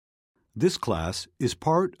This class is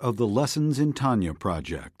part of the Lessons in Tanya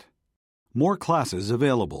project. More classes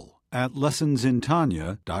available at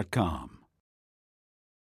lessonsintanya.com.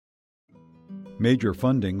 Major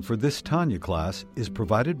funding for this Tanya class is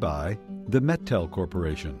provided by the Mettel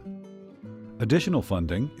Corporation. Additional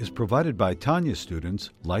funding is provided by Tanya students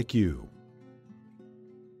like you.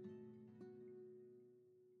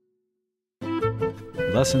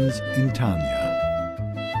 Lessons in Tanya.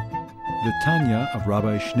 The Tanya of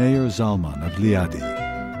Rabbi Schneur Zalman of Liadi,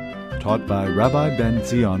 taught by Rabbi Ben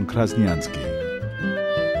Zion Krasniansky.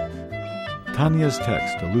 Tanya's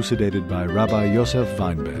text elucidated by Rabbi Yosef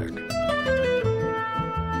Weinberg.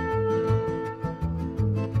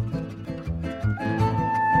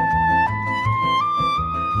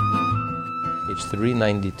 Page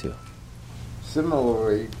 392.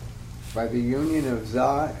 Similarly, by the union of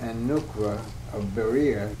Zah and Nukra, of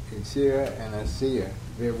Berea, Yetzirah, and Asiya,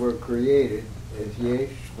 there were created, as Yesh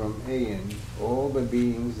from Ayin, all the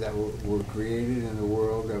beings that were created in the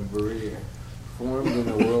world of Berea, formed in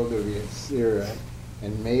the world of Yetzirah,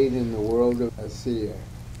 and made in the world of Asiya.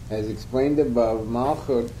 As explained above,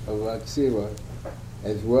 Malchut of Atzila,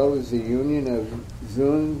 as well as the union of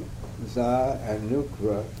Zun, Zah, and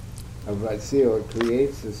Nukra of Atzila,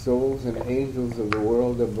 creates the souls and angels of the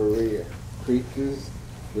world of Berea, creatures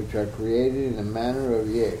which are created in the manner of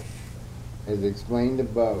Yesh, as explained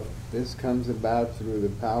above. This comes about through the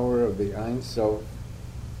power of the Ein Sof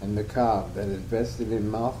and the Kav that is vested in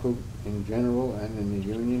Malchut in general and in the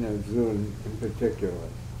union of Zun in particular.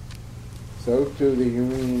 So too the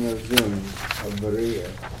union of Zun, of Berea,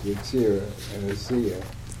 Yetzirah, and Asiya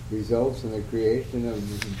results in the creation of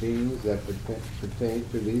the beings that pertain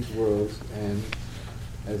to these worlds, and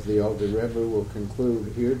as the Alter Rebbe will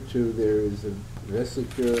conclude, here too there is a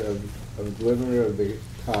vesture of glimmer of the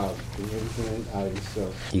Kav, the infinite Ein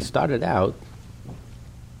Sof. He started out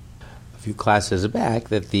a few classes back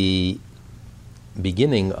that the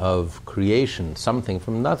beginning of creation, something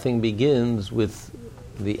from nothing, begins with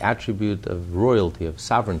the attribute of royalty, of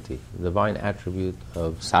sovereignty, the divine attribute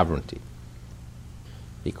of sovereignty.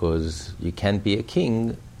 Because you can't be a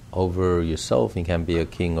king over yourself, you can't be a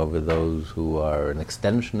king over those who are an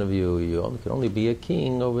extension of you. You can only be a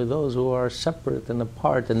king over those who are separate and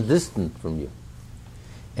apart and distant from you.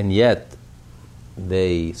 And yet,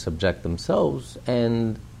 they subject themselves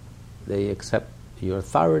and they accept your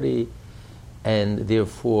authority, and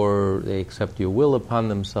therefore they accept your will upon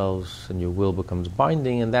themselves, and your will becomes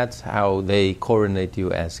binding, and that's how they coronate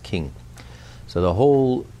you as king. So the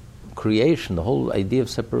whole creation, the whole idea of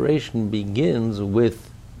separation begins with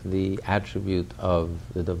the attribute of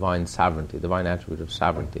the divine sovereignty, the divine attribute of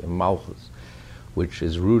sovereignty, of Malchus, which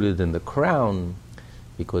is rooted in the crown,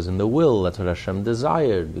 because in the will, that's what Hashem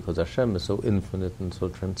desired, because Hashem is so infinite and so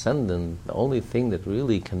transcendent. The only thing that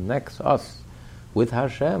really connects us with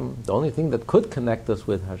Hashem, the only thing that could connect us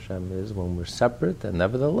with Hashem is when we're separate, and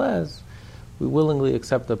nevertheless, we willingly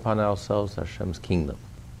accept upon ourselves Hashem's kingdom.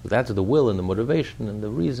 That's the will and the motivation and the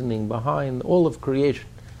reasoning behind all of creation.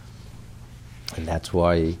 And that's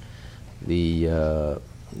why the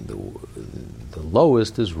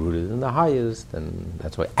lowest is rooted in the highest, and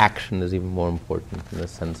that's why action is even more important in the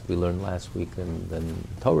sense we learned last week than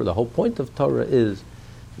Torah. The whole point of Torah is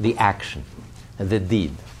the action, and the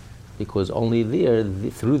deed, because only there,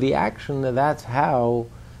 through the action, that's how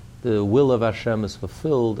the will of Hashem is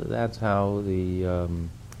fulfilled. That's how the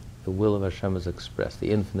will of Hashem is expressed.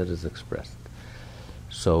 The infinite is expressed.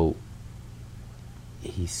 So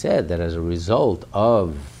he said that as a result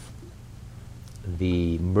of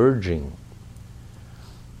the merging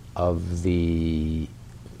of the,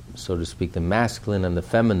 so to speak, the masculine and the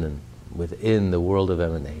feminine within the world of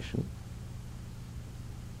emanation,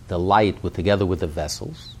 the light together with the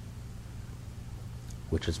vessels,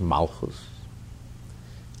 which is Malchus,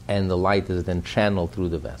 and the light is then channeled through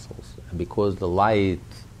the vessels. And because the light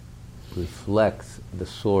reflects the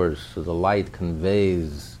source, so the light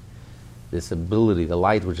conveys this ability, the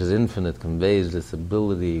light which is infinite conveys this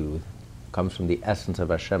ability, comes from the essence of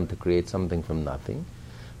Hashem to create something from nothing.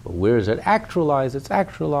 But where is it actualized? It's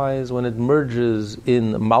actualized when it merges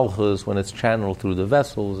in Malchus, when it's channeled through the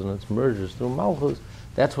vessels and it merges through Malchus.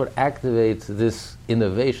 That's what activates this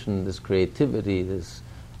innovation, this creativity, this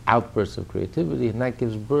outburst of creativity, and that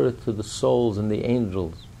gives birth to the souls and the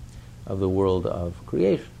angels of the world of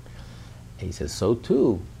creation. And he says, so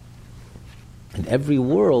too, in every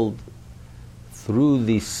world, through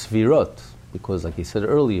the Sfirot, because like he said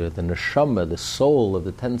earlier, the neshama, the soul of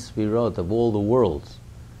the 10 Sfirot of all the worlds,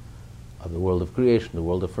 of the world of creation, the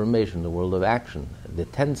world of formation, the world of action, the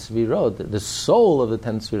 10 Sfirot, the soul of the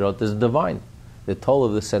 10 Sfirot is divine. The toll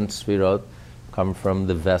of the 10 Sfirot come from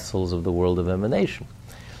the vessels of the world of emanation.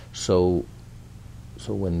 So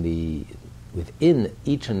when within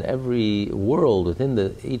each and every world,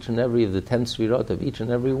 within each and every of the 10 sfirot of each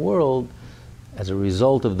and every world, as a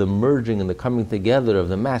result of the merging and the coming together of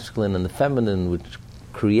the masculine and the feminine, which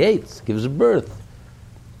gives birth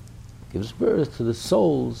to the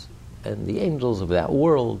souls and the angels of that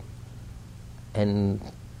world, and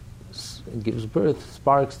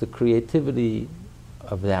sparks the creativity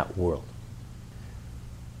of that world.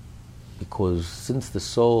 Because since the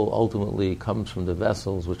soul ultimately comes from the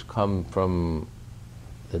vessels which come from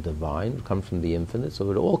the divine, comes from the infinite, so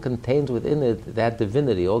it all contains within it that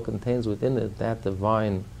divinity, all contains within it that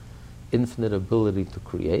divine infinite ability to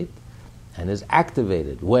create, and is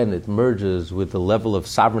activated when it merges with the level of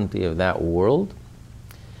sovereignty of that world,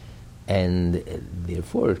 and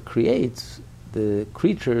therefore it creates the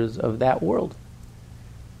creatures of that world.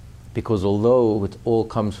 Because although it all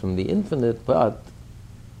comes from the infinite, but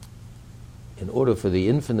in order for the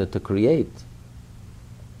infinite to create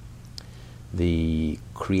the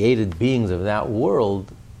created beings of that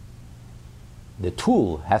world,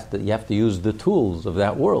 you have to use the tools of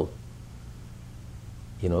that world.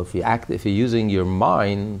 If you're using your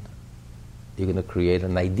mind, you're going to create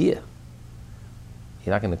an idea.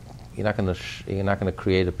 You're not going to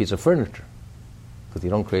create a piece of furniture, because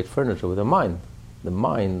you don't create furniture with a mind. The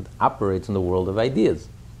mind operates in the world of ideas.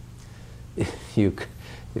 If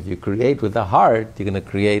you create with the heart, you're going to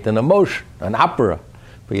create an emotion, an opera.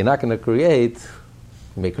 But you're not going to you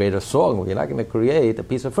may create a song, but you're not going to create a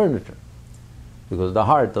piece of furniture. Because the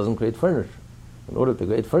heart doesn't create furniture. In order to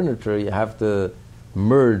create furniture, you have to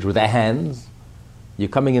merge with the hands. You're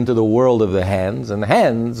coming into the world of the hands, and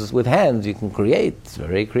with hands you can create. It's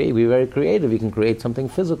very creative. Be very creative. You can create something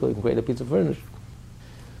physical. You can create a piece of furniture.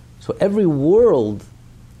 So every world,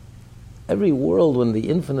 when the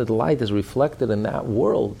infinite light is reflected in that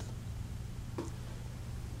world,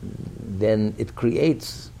 then it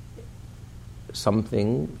creates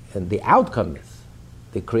something, and the outcome is,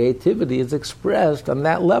 the creativity is expressed on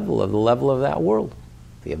that level, of the level of that world.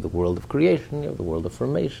 You have the world of creation, you have the world of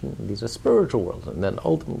formation, these are spiritual worlds, and then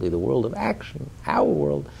ultimately the world of action, our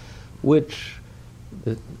world,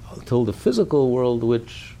 till the physical world,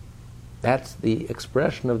 which that's the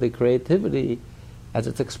expression of the creativity as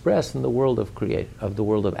it's expressed in the world of creation, of the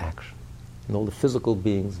world of action, and all the physical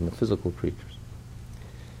beings and the physical creatures.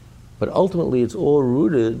 But ultimately it's all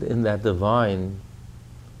rooted in that divine,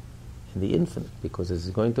 in the infinite, because it's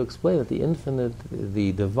going to explain that the infinite,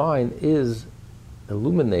 the divine, is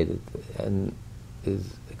illuminated and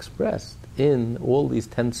is expressed in all these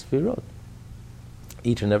 10 sfirot,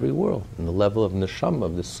 each and every world, in the level of neshama,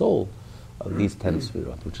 of the soul of these 10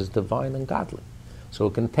 sfirot, which is divine and godly. So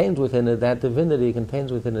it contains within it that divinity, it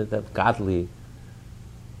contains within it that godly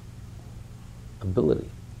ability.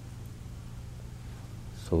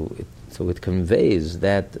 So it conveys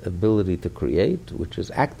that ability to create, which is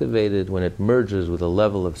activated when it merges with a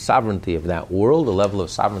level of sovereignty of that world, a level of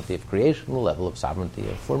sovereignty of creation, a level of sovereignty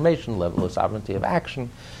of formation, a level of sovereignty of action,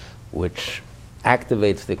 which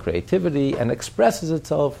activates the creativity and expresses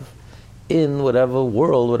itself in whatever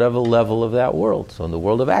world, whatever level of that world. So in the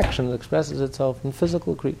world of action, it expresses itself in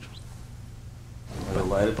physical creatures. The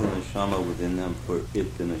light of the neshama within them, for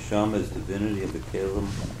if the neshama is divinity of the kelim,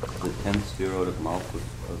 the 10 sfirot of malchut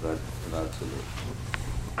of Atzilus.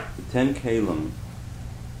 The 10 kelim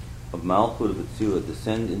of malchut of Atzilus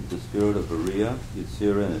descend into the sfirot of Bariah,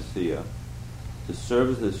 Yetzirah, and Asiya to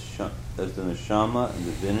serve as the neshama and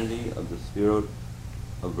divinity of the sfirot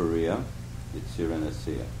of Bariah, Yetzirah, and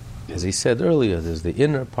Asiya. As he said earlier, there's the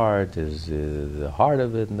inner part, there's the heart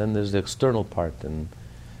of it, and then there's the external part. And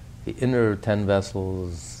the inner 10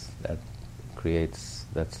 vessels that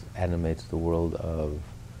animates the world of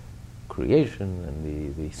creation,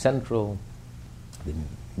 and the central, the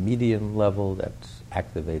medium level that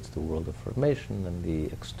activates the world of formation, and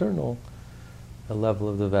the external, the level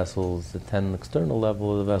of the vessels, the 10 external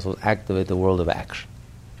level of the vessels activate the world of action.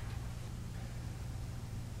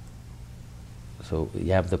 So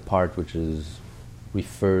you have the part which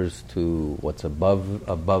refers to what's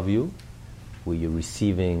above you, where you're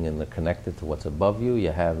receiving and are connected to what's above you.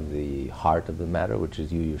 You have the heart of the matter, which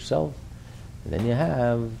is you yourself. And then you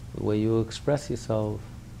have the way you express yourself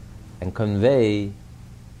and convey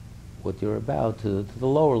what you're about to the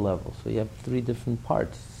lower level. So you have 3 different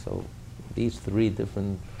parts. So these 3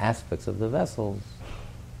 different aspects of the vessels,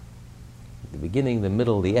 the beginning, the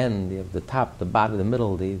middle, the end, you have the top, the bottom, the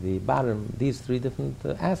middle, the bottom, these 3 different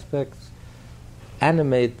aspects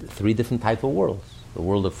animate 3 different type of worlds. The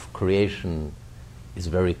world of creation is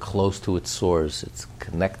very close to its source. It's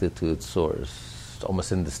connected to its source. It's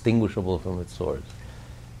almost indistinguishable from its source.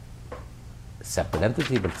 Separate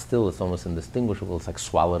entity, but still it's almost indistinguishable. It's like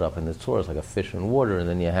swallowed up in its source, like a fish in water. And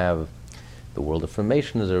then you have the world of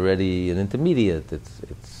formation is already an intermediate.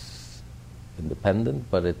 It's independent,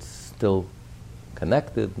 but it's still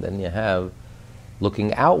connected. Then you have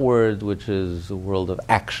looking outward, which is a world of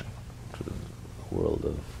action, which is a world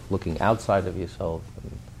of looking outside of yourself,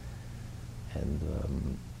 and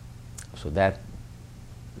so that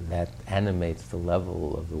animates the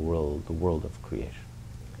level of the world of creation.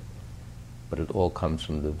 But it all comes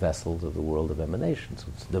from the vessels of the world of emanation, so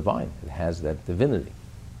it's divine. It has that divinity,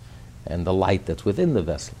 and the light that's within the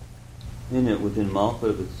vessel. In it, within Malchut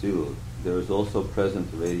of Atzilut, there is also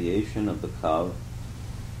present the radiation of the Kav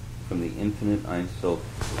from the infinite Ein Sof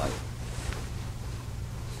light.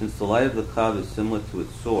 Since the light of the Kav is similar to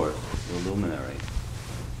its source, the luminary,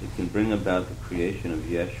 it can bring about the creation of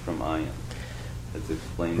Yesh from Ayin, as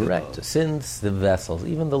explained Correct. above. Since the vessels,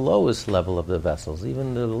 even the lowest level of the vessels,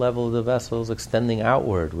 even the level of the vessels extending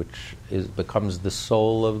outward, which becomes the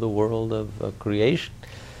soul of the world of creation,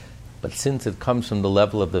 but since it comes from the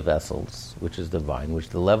level of the vessels, which is divine, which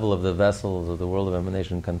the level of the vessels of the world of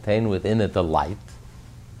emanation contain within it the light,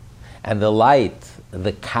 and the light,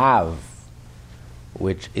 the Kav,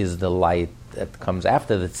 which is the light that comes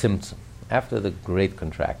after the Tzimtzum, after the great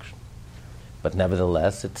contraction. But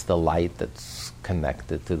nevertheless, it's the light that's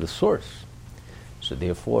connected to the source. So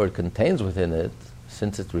therefore, it contains within it,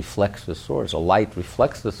 since it reflects the source, a light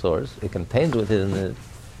reflects the source, it contains within it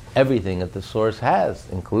everything that the source has,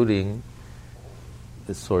 including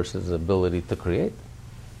the source's ability to create,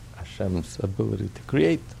 Hashem's ability to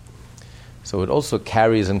create. So it also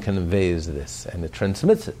carries and conveys this, and it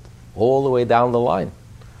transmits it all the way down the line,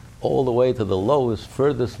 all the way to the lowest,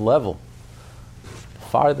 furthest level,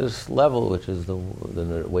 farthest level, which is the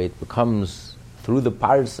way it becomes through the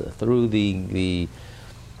parsa, through the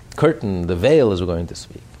curtain, the veil, as we're going to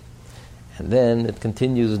speak. And then it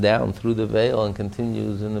continues down through the veil and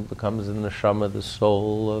continues, and it becomes the neshama, the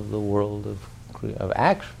soul of the world of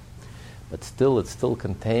action. But still, it still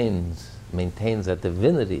maintains that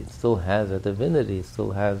divinity. It still has that divinity. It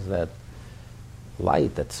still has that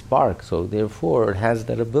light, that spark. So therefore, it has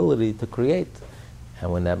that ability to create.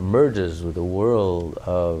 And when that merges with the world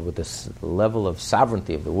with this level of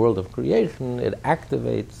sovereignty of the world of creation, it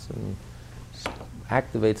activates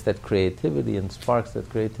that creativity and sparks that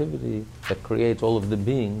creativity that creates all of the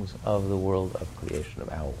beings of the world of creation of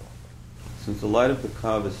our world. Since the light of the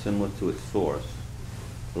Kav is similar to its source,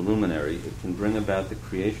 the luminary, it can bring about the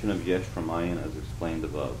creation of Yesh from Ayin, as explained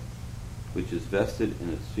above, which is vested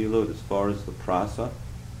in its silot as far as the prasa,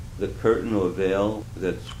 the curtain or veil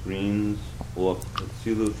that screens off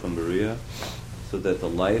Atzilut from Beriah, so that the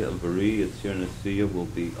light of Beriah, Yetzir, and Asiya will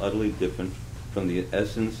be utterly different from the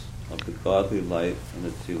essence of the godly light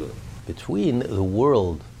in Atzilut. Between the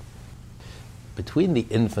world, between the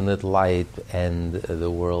infinite light and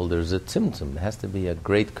the world, there's a tzimtzum. There has to be a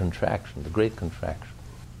great contraction, the great contraction.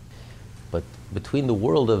 But between the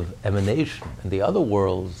world of emanation and the other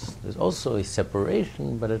worlds, there's also a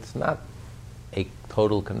separation, but it's not a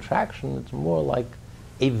total contraction. It's more like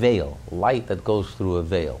a veil, light that goes through a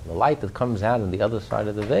veil. The light that comes out on the other side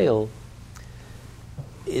of the veil,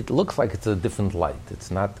 it looks like it's a different light. It's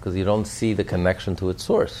not, because you don't see the connection to its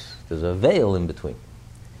source. There's a veil in between.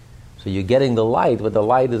 So you're getting the light, but the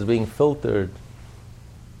light is being filtered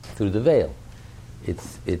through the veil.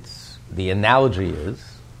 It's the analogy is,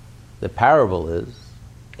 the parable is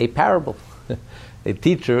a parable. A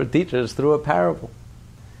teacher teaches through a parable.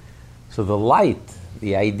 So the light,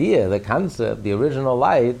 the idea, the concept, the original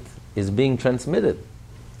light is being transmitted.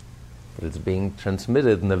 But it's being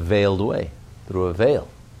transmitted in a veiled way, through a veil.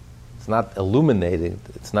 It's not illuminating,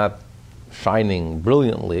 it's not shining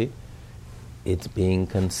brilliantly, it's being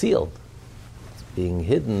concealed. It's being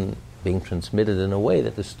hidden, being transmitted in a way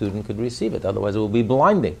that the student could receive it. Otherwise it will be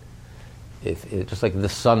blinding. Just like the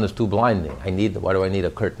sun is too blinding. Why do I need a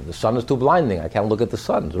curtain? The sun is too blinding. I can't look at the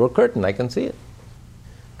sun. Through a curtain I can see it.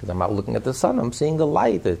 Because I'm not looking at the sun, I'm seeing the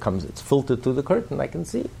light. It's filtered through the curtain, I can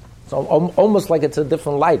see it. It's almost like it's a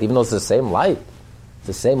different light, even though it's the same light. It's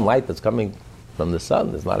the same light that's coming from the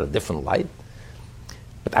sun. It's not a different light.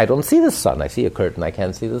 But I don't see the sun. I see a curtain, I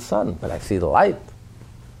can't see the sun, but I see the light.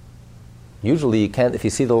 Usually you can't, if you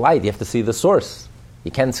see the light, you have to see the source. You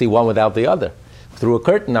can't see one without the other. Through a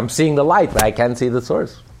curtain, I'm seeing the light, but I can't see the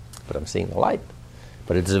source. But I'm seeing the light.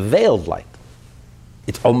 But it's a veiled light.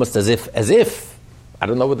 It's almost as if, I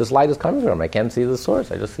don't know where this light is coming from. I can't see the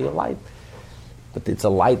source. I just see a light. But it's a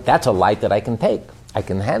light, that's a light that I can take. I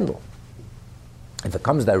can handle. If it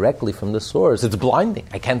comes directly from the source, it's blinding.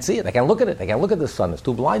 I can't see it. I can't look at it. I can't look at the sun. It's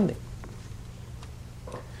too blinding.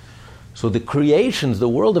 So the creations, the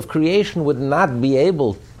world of creation would not be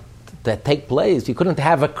able to take place. You couldn't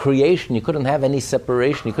have a creation, you couldn't have any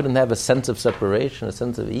separation, you couldn't have a sense of separation, a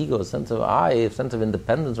sense of ego, a sense of I, a sense of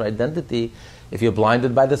independence or identity if you're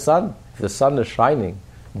blinded by the sun. If the sun is shining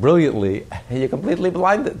brilliantly, you're completely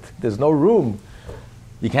blinded. There's no room.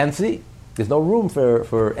 You can't see. There's no room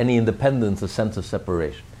for any independence, a sense of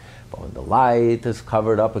separation. But when the light is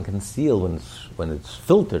covered up and concealed, when it's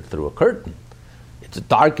filtered through a curtain, it's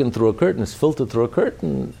darkened through a curtain, it's filtered through a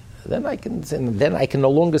curtain, then I can no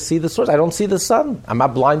longer see the source. I don't see the sun. I'm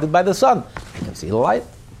not blinded by the sun. I can see the light.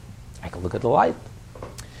 I can look at the light.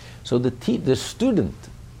 So the student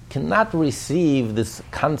cannot receive this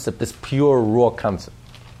concept, this pure, raw concept.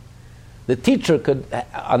 The teacher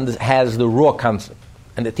has the raw concept.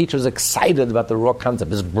 And the teacher is excited about the raw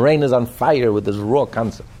concept. His brain is on fire with this raw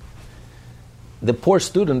concept. The poor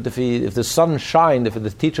student, if the sun shined, if the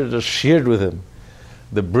teacher just shared with him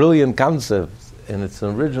the brilliant concept in its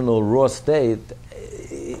original raw state,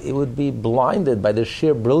 it would be blinded by the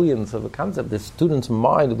sheer brilliance of the concept. The student's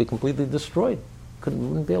mind would be completely destroyed.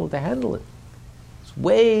 Wouldn't be able to handle it. It's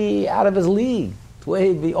way out of his league. It's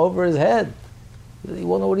way over his head. He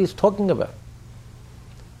won't know what he's talking about.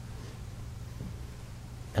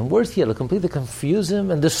 And worse yet, it'll completely confuse him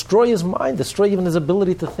and destroy his mind, destroy even his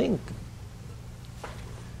ability to think.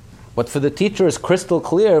 What for the teacher is crystal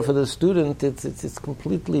clear, for the student it's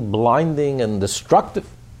completely blinding and destructive.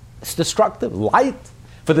 It's destructive. Light.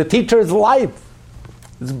 For the teacher it's light.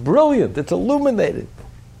 It's brilliant. It's illuminated.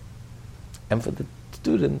 And for the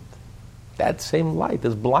student, that same light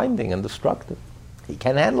is blinding and destructive. He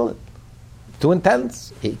can't handle it. Too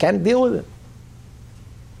intense. He can't deal with it.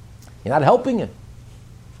 You're not helping him.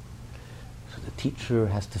 So the teacher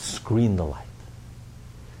has to screen the light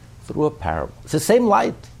through a parable. It's the same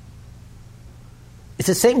light. It's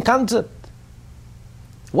the same concept.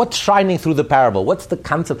 What's shining through the parable? What's the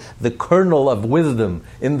concept, the kernel of wisdom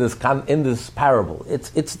in this parable?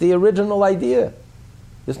 It's the original idea.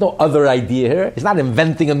 There's no other idea here. He's not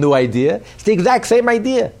inventing a new idea. It's the exact same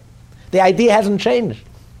idea. The idea hasn't changed.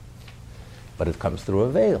 But it comes through a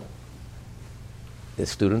veil. The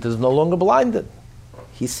student is no longer blinded.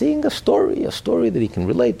 He's seeing a story that he can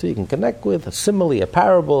relate to, he can connect with, a simile, a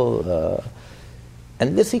parable,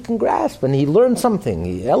 and this he can grasp, and he learns something.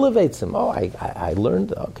 He elevates him. Oh, I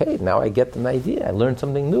learned, okay, now I get an idea. I learned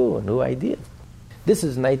something new, a new idea. This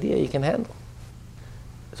is an idea you can handle.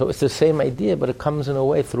 So it's the same idea, but it comes in a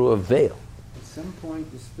way through a veil. At some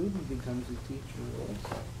point, the student becomes a teacher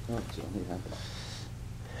also.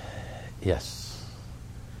 Yes.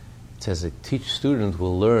 It says a student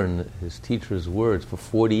will learn his teacher's words for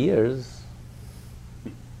 40 years.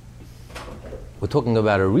 We're talking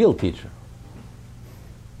about a real teacher.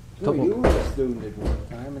 So you were a student at one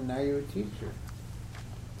time, and now you're a teacher.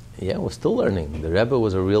 Yeah, we're still learning. The Rebbe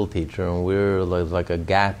was a real teacher, and we're like a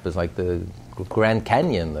gap. It's like the Grand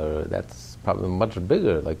Canyon, or that's probably much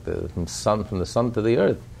bigger, like from the sun to the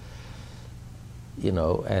earth. You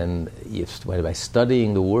know, and by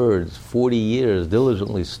studying the words, 40 years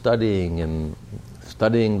diligently studying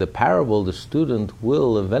the parable, the student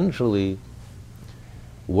will eventually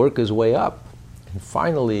work his way up and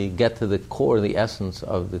finally get to the core, the essence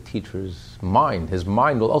of the teacher's mind. His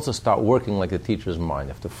mind will also start working like the teacher's mind.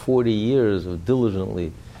 After 40 years of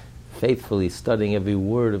diligently, faithfully studying every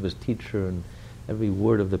word of his teacher and every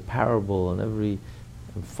word of the parable, and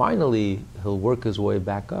finally he'll work his way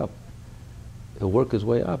back up. He'll work his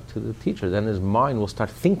way up to the teacher. Then his mind will start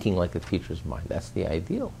thinking like the teacher's mind. That's the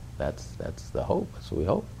ideal. That's the hope. That's what we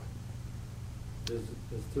hope. There's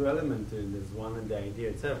two elements to it. There's one in the idea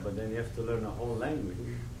itself, but then you have to learn a whole language.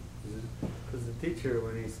 Because the teacher,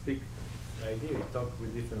 when he speaks the idea, he talks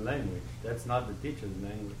with different language. That's not the teacher's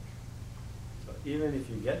language. So even if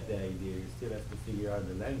you get the idea, you still have to figure out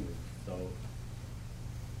the language. So,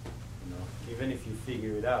 even if you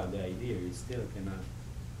figure it out, the idea, you still cannot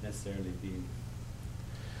necessarily be...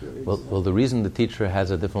 Well, the reason the teacher has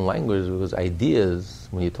a different language is because ideas,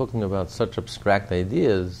 when you're talking about such abstract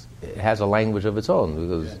ideas, it has a language of its own,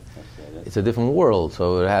 because it's a different world.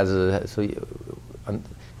 So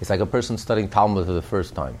it's like a person studying Talmud for the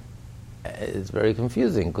first time. It's very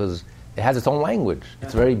confusing because it has its own language.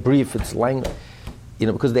 It's very brief. It's language,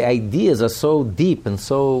 because the ideas are so deep and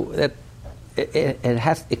so that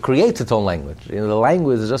it creates its own language. The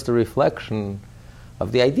language is just a reflection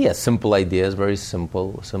of the idea. Simple ideas, very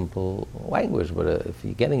simple language. But if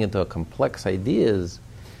you're getting into complex ideas,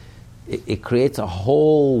 it creates a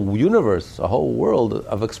whole universe, a whole world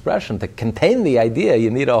of expression. To contain the idea, you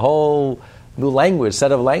need a whole new language,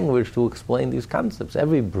 set of language to explain these concepts.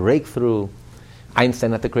 Every breakthrough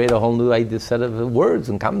Einstein had to create a whole new set of words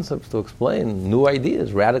and concepts to explain new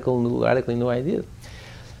ideas, radically new ideas.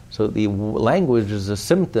 So the language is a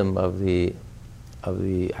symptom of the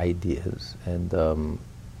ideas, and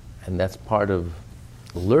that's part of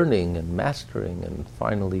learning and mastering and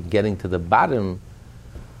finally getting to the bottom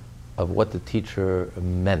of what the teacher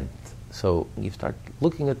meant. So you start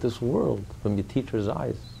looking at this world from your teacher's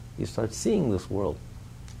eyes. You start seeing this world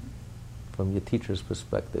from your teacher's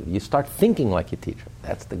perspective. You start thinking like your teacher.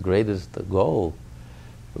 That's the greatest goal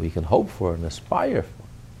that we can hope for and aspire for.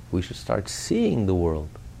 We should start seeing the world,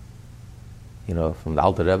 from the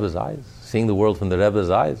Alter Rebbe's eyes. Seeing the world from the Rebbe's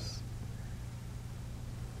eyes.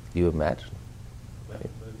 You imagine? But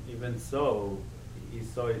even so, he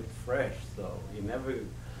saw it fresh, so he never...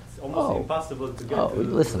 It's almost impossible to get to...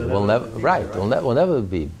 Listen, we'll never... Right, we'll never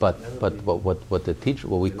be. But what the teacher...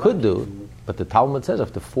 What we could do... But the Talmud says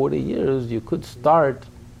after 40 years, you could start...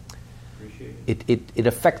 It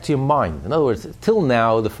affects your mind. In other words, till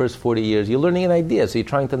now, the first 40 years, you're learning an idea, so you're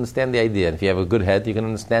trying to understand the idea. And if you have a good head, you can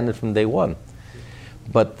understand it from day one.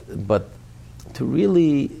 But to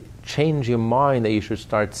really change your mind, that you should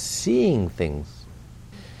start seeing things,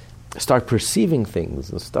 start perceiving things,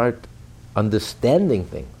 and start understanding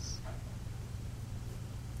things.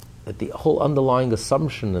 That the whole underlying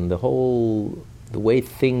assumption and the way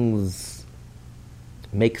things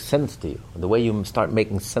make sense to you, the way you start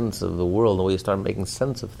making sense of the world, the way you start making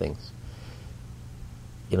sense of things,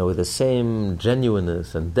 with the same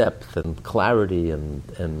genuineness and depth and clarity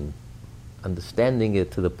and understanding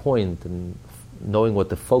it to the point and knowing what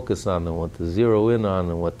to focus on and what to zero in on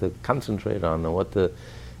and what to concentrate on and what to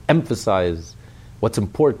emphasize, what's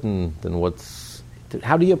important and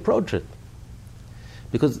how do you approach it?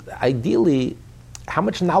 Because ideally, how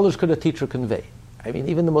much knowledge could a teacher convey? I mean,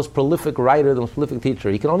 even the most prolific writer, the most prolific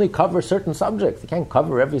teacher, he can only cover certain subjects. He can't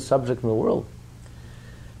cover every subject in the world.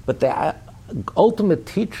 But the ultimate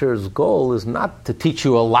teacher's goal is not to teach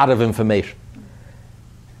you a lot of information.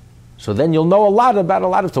 So then you'll know a lot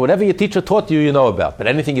of... So whatever your teacher taught you, you know about. But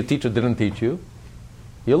anything your teacher didn't teach you,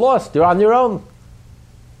 you're lost. You're on your own.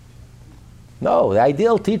 No, the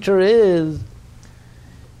ideal teacher is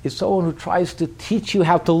someone who tries to teach you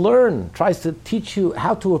how to learn, tries to teach you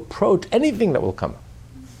how to approach anything that will come up.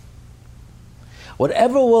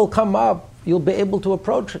 Whatever will come up, you'll be able to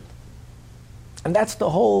approach it. And that's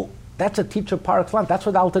a teacher par excellence. That's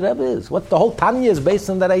what Alter Rebbe is. What the whole Tanya is based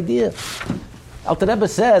on that idea. Alter Rebbe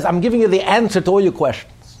says, I'm giving you the answer to all your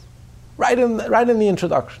questions. Right in the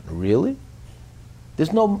introduction. Really?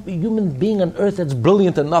 There's no human being on earth that's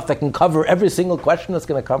brilliant enough that can cover every single question that's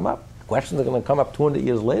going to come up. Questions are going to come up 200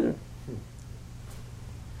 years later.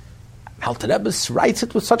 Alter Rebbe writes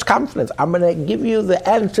it with such confidence. I'm going to give you the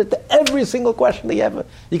answer to every single question that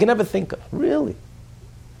you can ever think of. Really?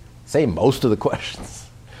 Say most of the questions.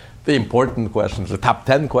 The important questions, the top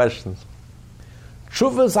 10 questions.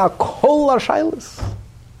 Tshuvas are kol hashaylos.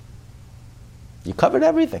 You covered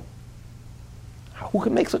everything. Who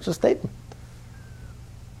can make such a statement?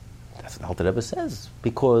 That's what Alter Rebbe says.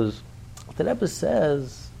 Because Alter Rebbe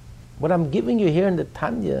says, what I'm giving you here in the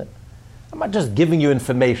Tanya, I'm not just giving you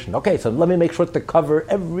information. Okay, so let me make sure to cover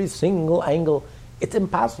every single angle. It's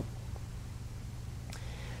impossible.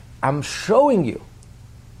 I'm showing you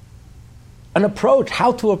an approach,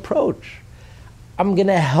 how to approach. I'm going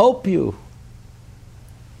to help you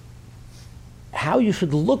how you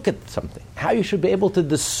should look at something, how you should be able to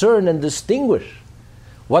discern and distinguish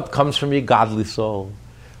what comes from your godly soul,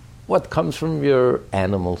 what comes from your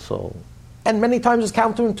animal soul. And many times it's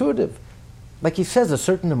counterintuitive. Like he says, there's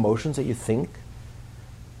certain emotions that you think.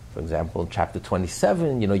 For example, in chapter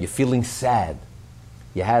 27, you're feeling sad.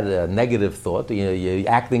 You had a negative thought, you're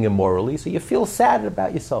acting immorally, so you feel sad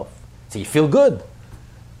about yourself. So you feel good.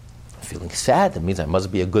 Feeling sad, that means I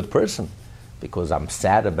must be a good person because I'm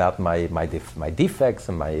sad about my defects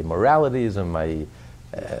and my immoralities and my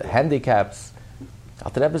handicaps.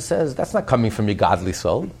 Alter Rebbe says, that's not coming from your godly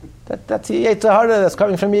soul. That's your Yetzer Hara, that's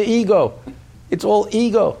coming from your ego. It's all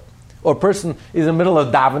ego. Or a person is in the middle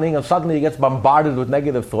of davening and suddenly he gets bombarded with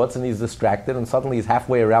negative thoughts and he's distracted and suddenly he's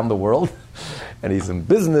halfway around the world and he's in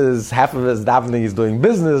business. Half of his davening he's doing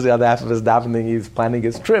business, the other half of his davening he's planning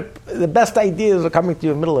his trip. The best ideas are coming to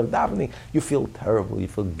you in the middle of davening. You feel terrible, you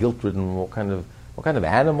feel guilt-ridden. What kind of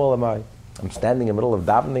animal am I? I'm standing in the middle of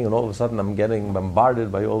davening and all of a sudden I'm getting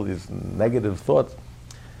bombarded by all these negative thoughts.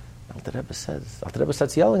 Alter Rebbe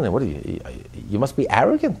starts yelling at him, you must be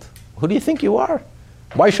arrogant. Who do you think you are?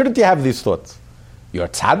 Why shouldn't you have these thoughts? You're a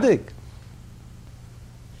tzaddik.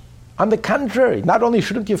 On the contrary, not only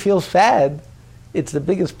shouldn't you feel sad, it's the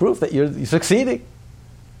biggest proof that you're succeeding.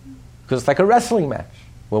 Because it's like a wrestling match.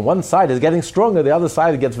 When one side is getting stronger, the other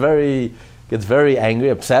side gets very angry,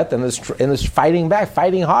 upset, and is fighting back,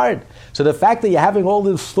 fighting hard. So the fact that you're having all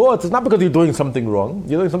these thoughts is not because you're doing something wrong.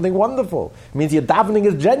 You're doing something wonderful. It means your davening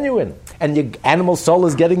is genuine, and your animal soul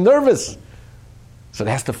is getting nervous. So it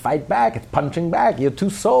has to fight back. It's punching back. Your two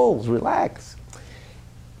souls, relax.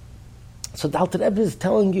 So the Alter Rebbe is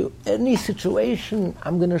telling you, any situation,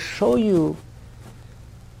 I'm going to show you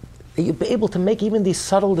that you'll be able to make even these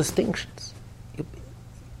subtle distinctions.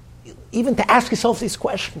 Even to ask yourself these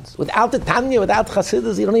questions. Without the Tanya, without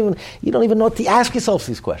Chassidus, you don't even know to ask yourself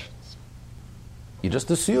these questions. You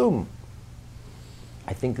just assume,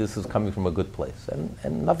 I think this is coming from a good place.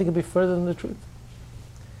 And nothing can be further than the truth.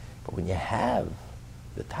 But when you have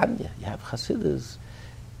the Tanya, you have Chassidus,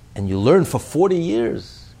 and you learn for 40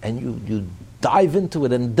 years, and you dive into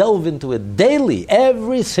it and delve into it daily,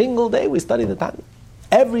 every single day we study the Tanya.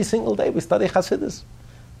 Every single day we study Chassidus.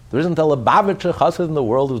 There isn't a Lubavitcher Chassid in the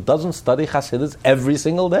world who doesn't study Chassidus every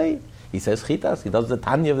single day. He says Chitas, he does the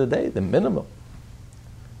Tanya of the day, the minimum.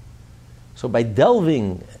 So by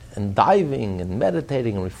delving and diving and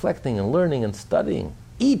meditating and reflecting and learning and studying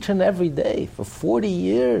each and every day for 40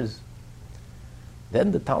 years,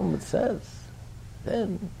 then the Talmud says,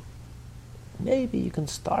 then maybe you can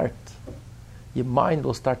start, your mind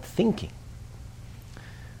will start thinking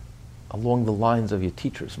along the lines of your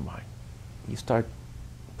teacher's mind. You start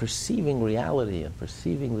perceiving reality and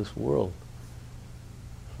perceiving this world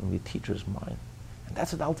from your teacher's mind. And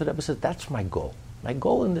that's what Alter Rebbe says, that's my goal. My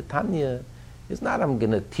goal in the Tanya is not I'm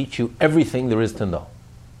going to teach you everything there is to know.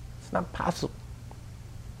 It's not possible.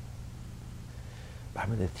 But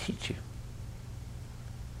I'm going to teach you.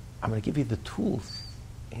 I'm going to give you the tools,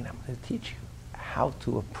 and I'm going to teach you how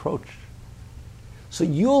to approach. So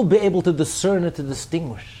you'll be able to discern and to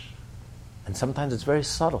distinguish. And sometimes it's very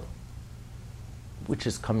subtle. Which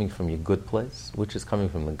is coming from your good place, which is coming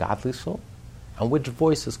from the godly soul, and which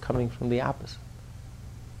voice is coming from the opposite.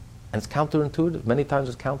 And it's counterintuitive. Many times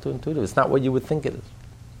it's counterintuitive. It's not what you would think it is.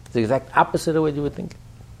 It's the exact opposite of what you would think.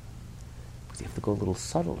 Because you have to go a little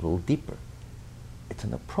subtle, a little deeper. It's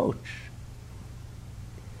an approach.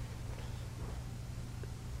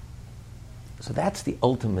 So that's the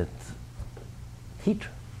ultimate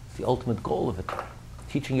teacher. It's the ultimate goal of it.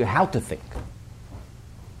 Teaching you how to think.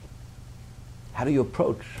 How do you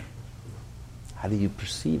approach? How do you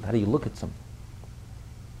perceive? How do you look at something?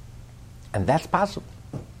 And that's possible.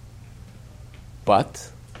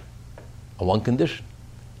 But on one condition.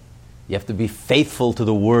 You have to be faithful to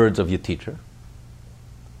the words of your teacher.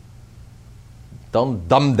 Don't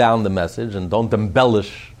dumb down the message and don't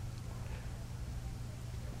embellish.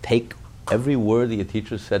 Take every word that your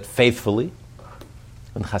teacher said faithfully.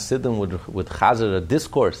 When Hasidim would chazer a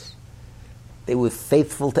discourse, they were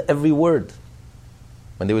faithful to every word.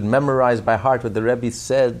 When they would memorize by heart what the Rebbe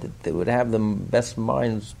said, they would have the best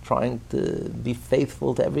minds trying to be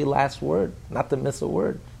faithful to every last word, not to miss a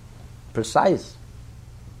word. Precise.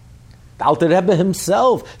 The Alter Rebbe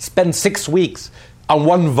himself spent 6 weeks on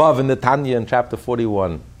one vav in the Tanya in chapter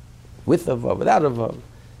 41. With a vav, without a vav.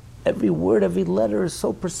 Every word, every letter is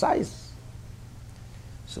so precise.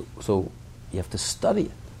 So you have to study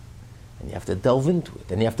it. And you have to delve into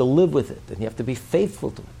it. And you have to live with it. And you have to be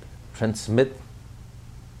faithful to it. Transmit.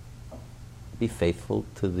 Be faithful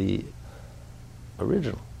to the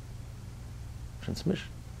original transmission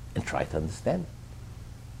and try to understand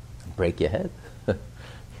it. And break your head.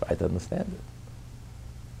 Try to understand it.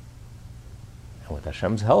 And with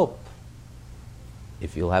Hashem's help,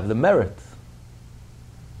 if you'll have the merit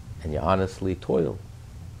and you honestly toil,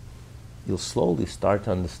 you'll slowly start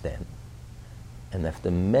to understand. And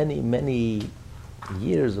after many, many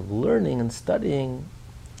years of learning and studying,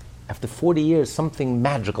 after 40 years, something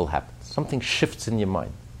magical happens. Something shifts in your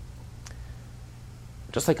mind.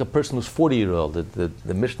 Just like a person who's 40-year-old,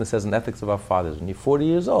 the Mishnah says in Ethics of Our Fathers, when you're 40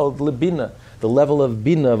 years old, the level of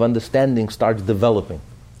bina, of understanding, starts developing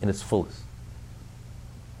in its fullest.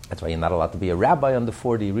 That's why you're not allowed to be a rabbi under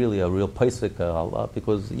 40, really, a real paisik,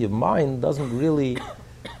 because your mind doesn't really,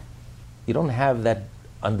 you don't have that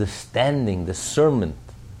understanding, discernment,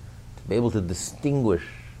 to be able to distinguish.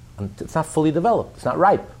 It's not fully developed. It's not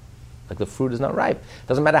ripe. Like the fruit is not ripe. It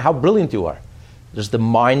doesn't matter how brilliant you are. Just the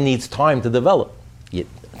mind needs time to develop. You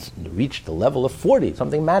reach the level of 40.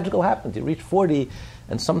 Something magical happens. You reach 40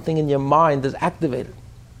 and something in your mind is activated.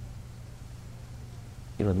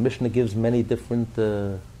 The Mishnah gives many different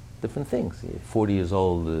things. 40 years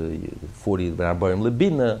old, 40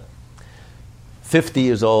 lebina. 50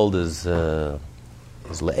 years old is le'etza,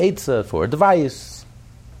 for advice.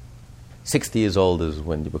 60 years old is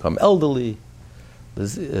when you become elderly.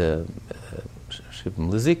 Shivim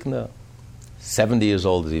lezikna. 70 years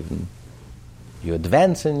old is even, you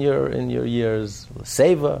advance in your years,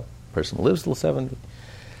 seva, person lives till 70.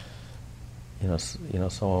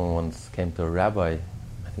 Someone once came to a rabbi,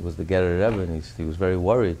 I think it was the Gerer Rebbe, and he was very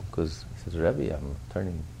worried because he says, Rebbe, I'm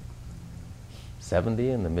turning 70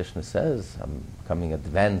 and the Mishnah says I'm becoming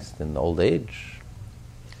advanced in old age.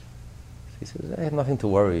 He says, I have nothing to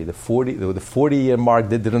worry. The 40-year mark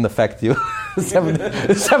didn't affect you. The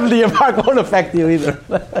 70-year mark won't affect you either.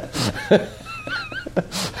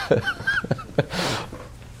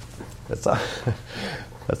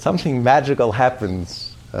 That something magical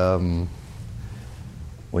happens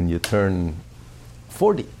when you turn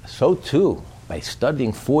 40. So too, by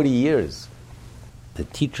studying 40 years, the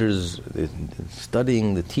teachers,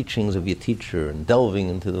 studying the teachings of your teacher and delving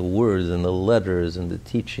into the words and the letters and the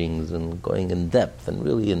teachings and going in depth and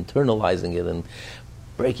really internalizing it and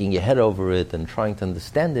breaking your head over it and trying to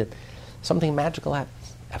understand it, something magical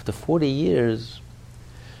happens. After 40 years,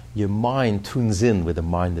 your mind tunes in with the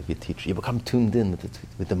mind of your teacher. You become tuned in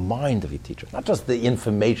with the mind of your teacher, not just the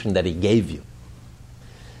information that he gave you.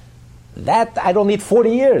 That I don't need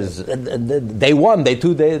 40 years. Day 1, day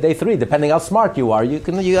 2, day 3, depending how smart you are,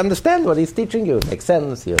 you understand what he's teaching you. It makes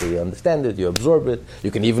sense. You understand it. You absorb it.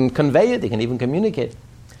 You can even convey it. You can even communicate.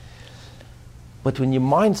 But when your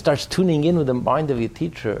mind starts tuning in with the mind of your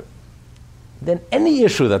teacher, then any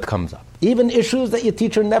issue that comes up, even issues that your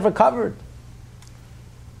teacher never covered,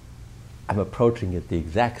 I'm approaching it the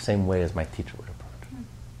exact same way as my teacher would approach it.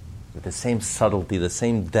 With the same subtlety, the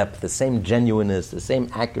same depth, the same genuineness, the same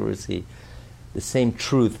accuracy, the same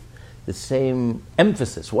truth, the same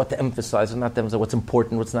emphasis, what to emphasize and not to emphasize, what's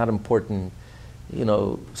important, what's not important.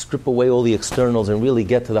 Strip away all the externals and really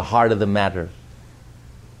get to the heart of the matter.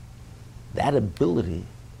 That ability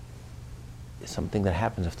is something that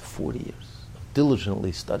happens after 40 years of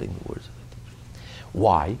diligently studying the words of the teacher.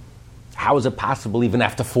 Why? How is it possible even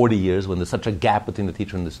after 40 years when there's such a gap between the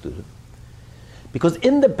teacher and the student? Because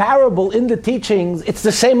in the parable, in the teachings, it's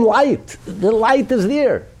the same light. The light is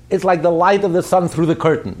there. It's like the light of the sun through the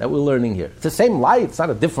curtain that we're learning here. It's the same light. It's not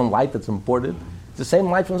a different light that's imported. It's the same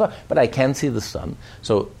light from the sun. But I can't see the sun.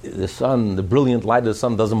 So the sun, the brilliant light of the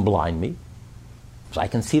sun doesn't blind me. So I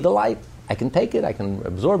can see the light. I can take it. I can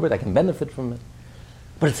absorb it. I can benefit from it.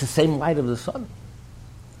 But it's the same light of the sun.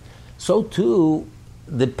 So too,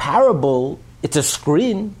 the parable, it's a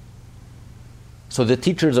screen. So the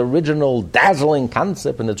teacher's original dazzling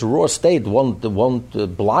concept in its raw state won't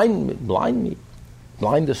blind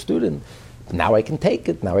the student. Now I can take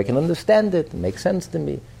it. Now I can understand it. It makes sense to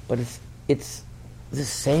me. But it's the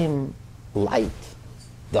same light.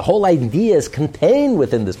 The whole idea is contained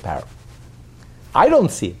within this parable. I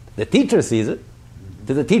don't see it. The teacher sees it.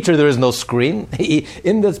 To the teacher there is no screen.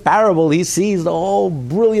 In this parable he sees the whole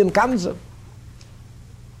brilliant concept.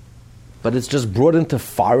 But it's just brought into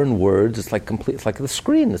foreign words. It's like the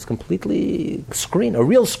screen. It's completely screen, a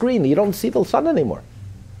real screen. You don't see the sun anymore.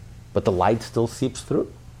 But the light still seeps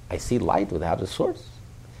through. I see light without a source.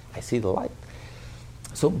 I see the light.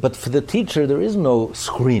 So, but for the teacher, there is no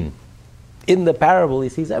screen. In the parable, he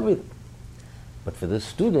sees everything. But for the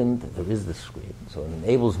student, there is the screen. So it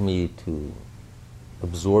enables me to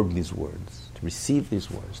absorb these words, to receive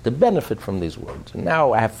these words, to benefit from these words. And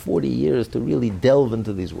now I have 40 years to really delve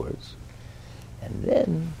into these words. And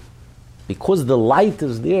then, because the light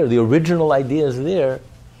is there, the original idea is there,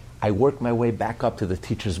 I work my way back up to the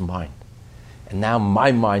teacher's mind. And now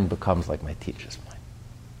my mind becomes like my teacher's mind.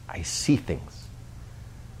 I see things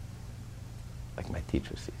like my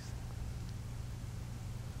teacher sees.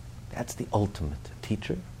 That's the ultimate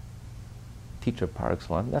teacher par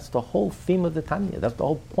excellence. That's the whole theme of the Tanya. That's the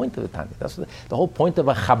whole point of the Tanya. That's the whole point of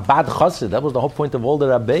a Chabad Chassid. That was the whole point of all the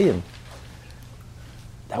Rabbeim.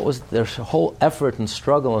 That was their whole effort and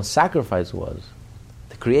struggle and sacrifice was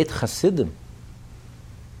to create Chassidim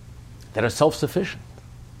that are self-sufficient.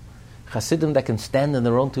 Chassidim that can stand on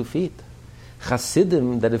their own 2 feet.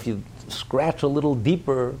 Chassidim that if you scratch a little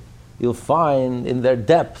deeper, you'll find in their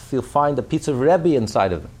depth, you'll find a piece of Rebbe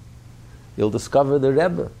inside of them. You'll discover the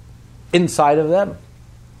Rebbe inside of them.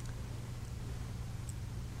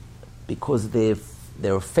 Because they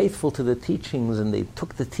were faithful to the teachings and they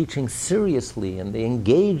took the teachings seriously and they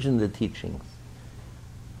engaged in the teachings.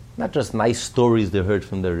 Not just nice stories they heard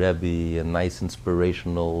from the Rebbe and nice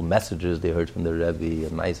inspirational messages they heard from the Rebbe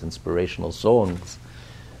and nice inspirational songs,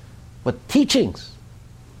 but teachings,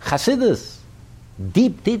 Chassidus,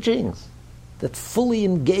 deep teachings that fully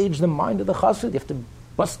engage the mind of the Chassid. You have to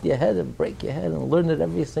bust your head and break your head and learn it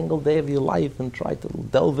every single day of your life and try to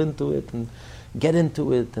delve into it and get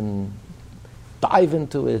into it and dive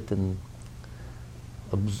into it and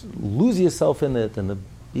lose yourself in it and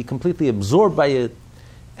be completely absorbed by it,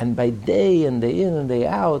 and by day and day in and day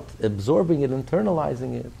out, absorbing it,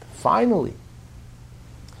 internalizing it, finally,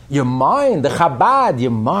 your mind, the Chabad,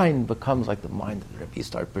 your mind becomes like the mind of the Rebbe. You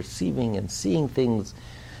start perceiving and seeing things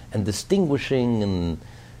and distinguishing and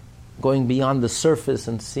going beyond the surface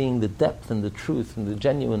and seeing the depth and the truth and the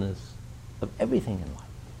genuineness of everything in life.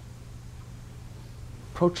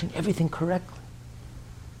 Approaching everything correctly.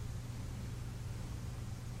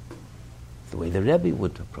 The way the Rebbe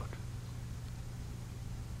would approach it.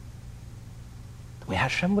 The way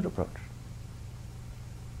Hashem would approach it.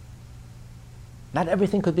 Not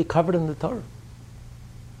everything could be covered in the Torah.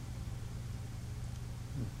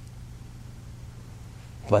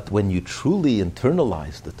 But when you truly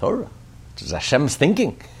internalize the Torah, which is Hashem's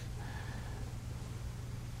thinking,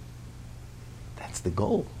 that's the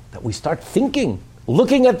goal. That we start thinking,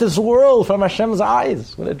 looking at this world from Hashem's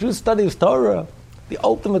eyes. When a Jew studies Torah, the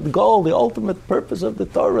ultimate goal, the ultimate purpose of the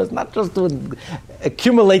Torah is not just to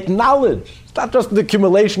accumulate knowledge. It's not just the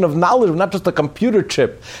accumulation of knowledge, not just a computer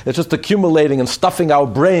chip. It's just accumulating and stuffing our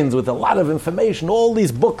brains with a lot of information. All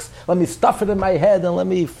these books, let me stuff it in my head and let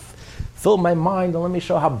me fill my mind and let me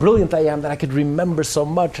show how brilliant I am that I could remember so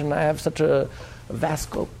much and I have such a vast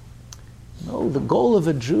scope. No, the goal of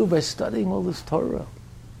a Jew by studying all this Torah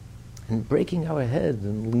and breaking our heads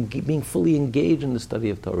and being fully engaged in the study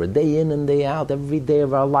of Torah, day in and day out, every day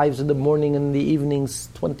of our lives, in the morning and in the evenings,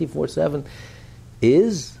 24/7,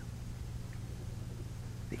 is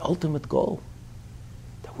the ultimate goal.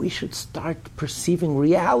 That we should start perceiving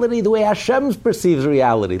reality the way Hashem perceives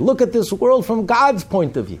reality. Look at this world from God's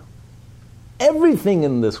point of view. Everything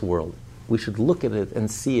in this world, we should look at it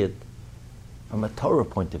and see it from a Torah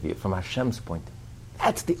point of view, from Hashem's point of view.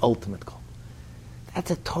 That's the ultimate goal. That's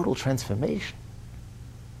a total transformation.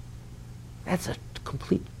 That's a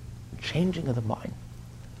complete changing of the mind.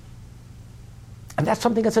 And that's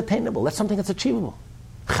something that's attainable. That's something that's achievable.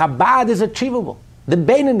 Chabad is achievable. The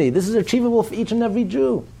Beinoni, this is achievable for each and every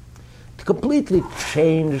Jew. To completely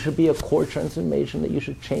change, it should be a core transformation, that you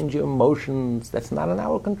should change your emotions. That's not in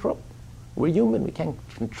our control. We're human. We can't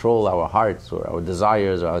control our hearts or our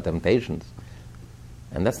desires or our temptations.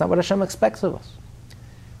 And that's not what Hashem expects of us.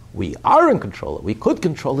 We are in control. We could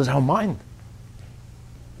control is our mind.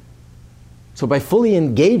 So by fully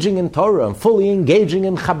engaging in Torah and fully engaging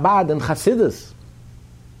in Chabad and Hasidus,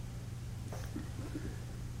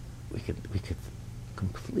 we could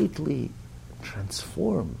completely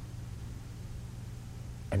transform.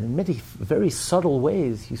 And in many very subtle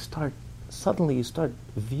ways, you start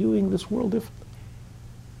viewing this world differently.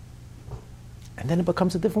 And then it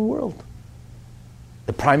becomes a different world.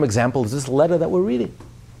 The prime example is this letter that we're reading.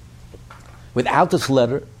 Without this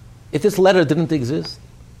letter, if this letter didn't exist,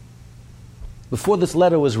 before this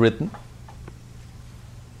letter was written,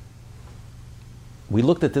 we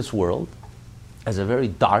looked at this world as a very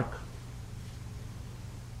dark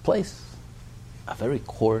place, a very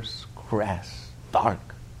coarse, crass, dark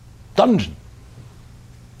dungeon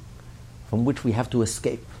from which we have to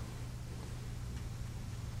escape.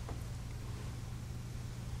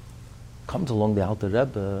 Comes along the Alter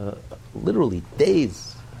Rebbe literally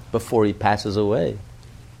days before he passes away,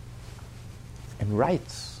 and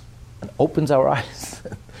writes and opens our eyes.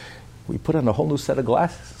 We put on a whole new set of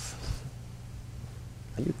glasses.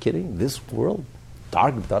 Are you kidding? This world,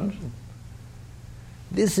 dark dungeon.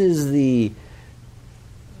 This is the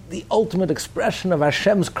ultimate expression of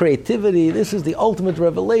Hashem's creativity. This is the ultimate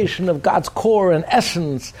revelation of God's core and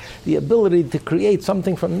essence, the ability to create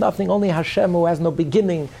something from nothing. Only Hashem, who has no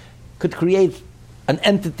beginning, could create an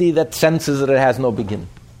entity that senses that it has no beginning.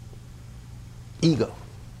 Ego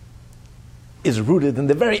is rooted in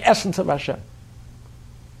the very essence of Hashem.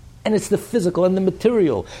 And it's the physical and the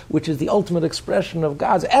material, which is the ultimate expression of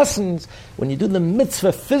God's essence. When you do the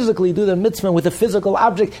mitzvah physically, do the mitzvah with a physical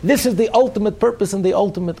object, this is the ultimate purpose and the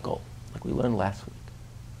ultimate goal, like we learned last week.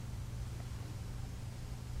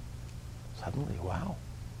 Suddenly, wow,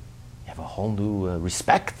 you have a whole new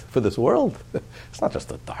respect for this world. It's not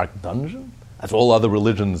just a dark dungeon, as all other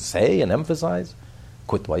religions say and emphasize.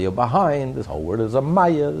 Quit while you're behind. This whole world is a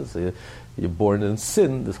maya. You're born in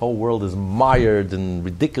sin. This whole world is mired in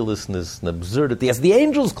ridiculousness and absurdity, as the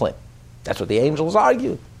angels claim. That's what the angels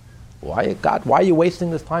argue. Why, God, why are you wasting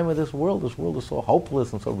this time with this world? This world is so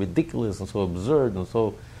hopeless and so ridiculous and so absurd and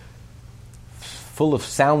so full of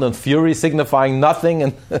sound and fury, signifying nothing,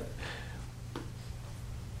 and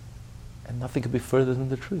and nothing could be further than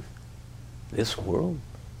the truth. This world,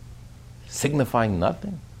 signifying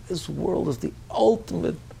nothing. This world is the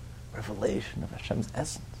ultimate revelation of Hashem's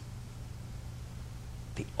essence.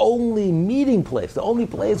 The only meeting place, the only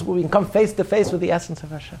place where we can come face to face with the essence of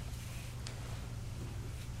Hashem.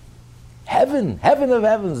 heaven of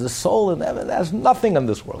heavens, the soul in heaven, there's nothing in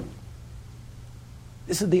this world.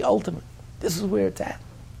 This is the ultimate. This is where it's at.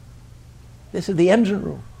 This is the engine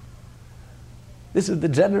room. This is the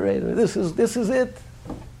generator. This is it.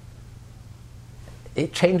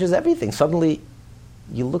 It changes everything. Suddenly,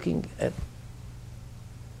 you look at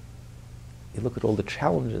all the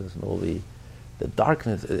challenges and all the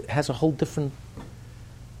darkness. It has a whole different.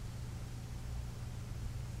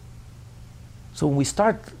 So when we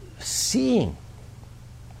start seeing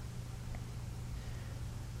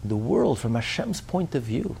the world from Hashem's point of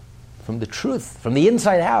view, from the truth, from the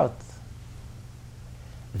inside out,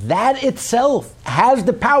 that itself has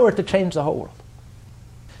the power to change the whole world.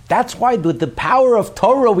 That's why with the power of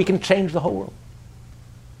Torah we can change the whole world.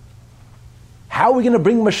 How are we going to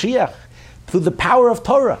bring Mashiach? Through the power of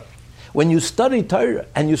Torah. When you study Torah,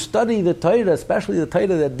 and you study the Torah, especially the Torah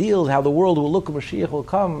that deals how the world will look, Mashiach will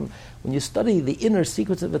come, when you study the inner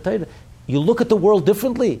secrets of the Torah, you look at the world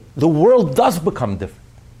differently. The world does become different.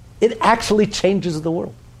 It actually changes the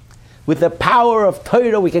world. With the power of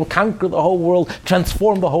Torah, we can conquer the whole world,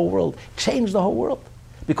 transform the whole world, change the whole world.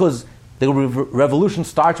 Because the revolution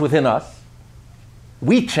starts within us.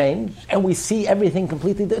 We change, and we see everything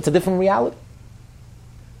completely different. It's a different reality.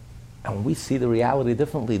 And when we see the reality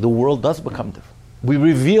differently, the world does become different. We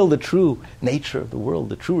reveal the true nature of the world,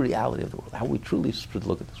 the true reality of the world, how we truly should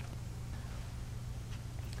look at this world.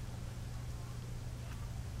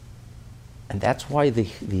 And that's why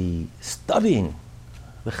the studying,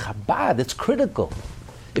 the Chabad, it's critical.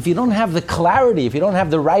 If you don't have the clarity, if you don't have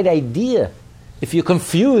the right idea, if you're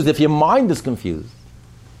confused, if your mind is confused,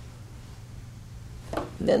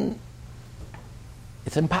 then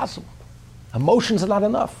it's impossible. Emotions are not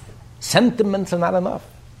enough. Sentiments are not enough.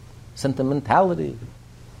 Sentimentality,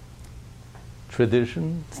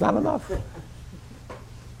 tradition, it's not enough.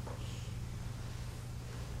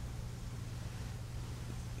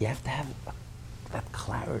 You have to have that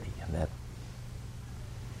clarity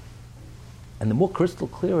and the more crystal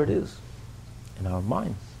clear it is in our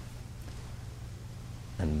minds,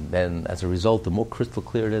 and then as a result, the more crystal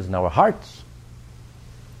clear it is in our hearts,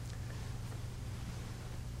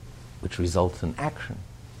 which results in action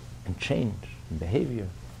and change and behavior.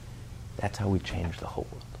 That's how we change the whole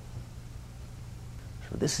world.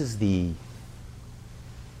 So this is the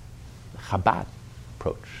Chabad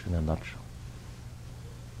approach in a nutshell.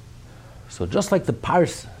 So just like the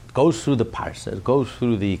parsa, it goes through the parsa, it goes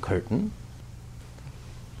through the curtain,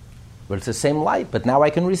 but it's the same light, but now I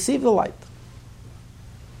can receive the light.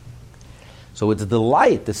 So it's the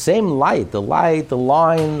light, the same light, the line,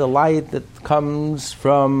 the light that comes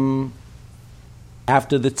from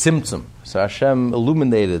after the tzimtzum. So Hashem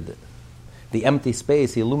illuminated the empty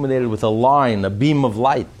space. He illuminated with a line, a beam of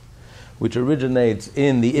light, which originates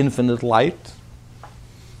in the infinite light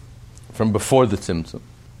from before the tzimtzum.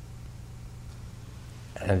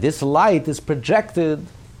 And this light is projected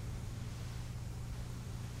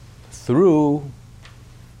through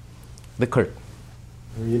the curtain.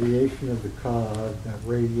 The radiation of the Kah that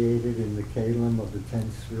radiated in the Kalim of the 10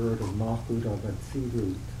 Sefirot of Malchut of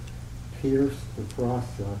Atzilus pierced the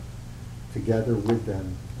Prasa together with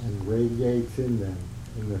them and radiates in them.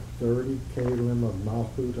 In the 30 Kalim of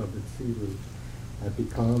Malchut of Atzilus, that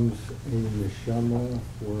becomes a Neshama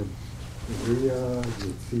for Bria,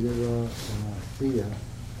 Yetzirah, and Asiya.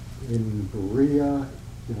 In Bria,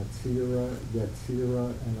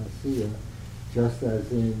 Yetzirah, and Asiya, just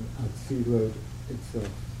as in Atzilus itself.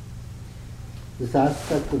 This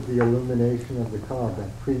aspect of the illumination of the Kah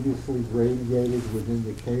that previously radiated within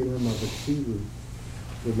the Kalim of Atzilus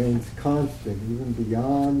remains constant even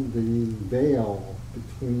beyond the veil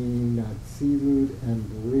between Atzilus and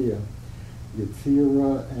Bria,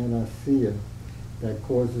 Yetzirah and Asiya, that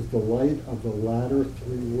causes the light of the latter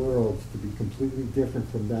three worlds to be completely different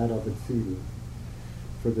from that of Atzilus.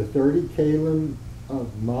 For the 30 Kalim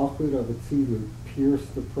of Malchut of Atzilus pierce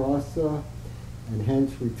the Prasa and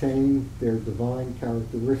hence retain their divine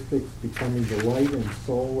characteristics, becoming the light and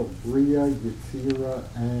soul of Bria, Yetzirah,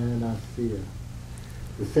 and Asiya.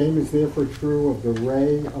 The same is therefore true of the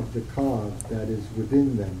ray of the Kah that is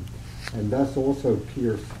within them, and thus also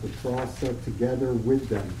pierce the Prasa together with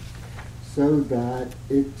them, so that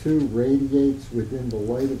it too radiates within the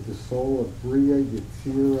light of the soul of Bria,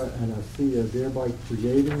 Yetzirah, and Asiya, thereby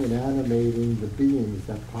creating and animating the beings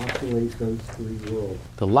that populate those three worlds.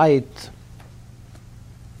 The light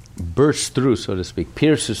bursts through, so to speak,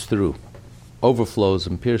 pierces through, overflows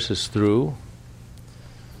and pierces through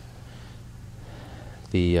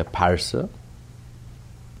the parsa.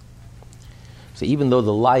 So even though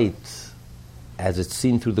the light, as it's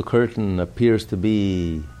seen through the curtain, appears to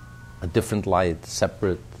be a different light,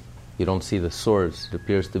 separate, You don't see the source. It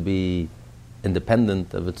appears to be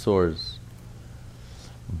independent of its source.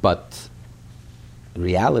 But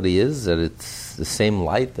reality is that it's the same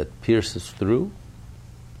light that pierces through,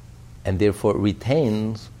 and therefore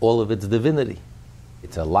retains all of its divinity.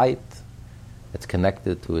 It's a light that's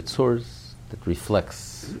connected to its source, that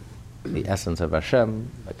reflects the essence of Hashem,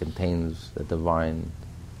 that contains the divine,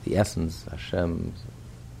 the essence, Hashem's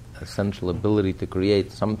essential ability to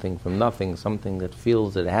create something from nothing, something that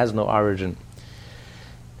feels that it has no origin.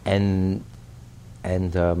 And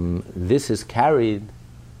this is carried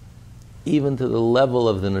even to the level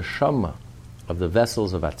of the neshama, of the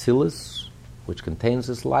vessels of Atzilus, which contains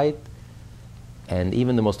this light, and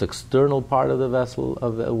even the most external part of the vessel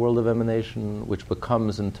of the world of emanation, which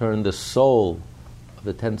becomes in turn the soul of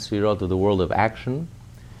the 10 Sefirot of the world of action,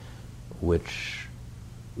 which,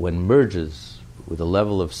 when merges with the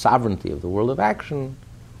level of sovereignty of the world of action,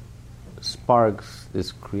 sparks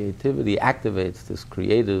this creativity, activates this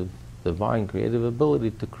creative, divine creative ability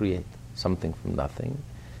to create something from nothing,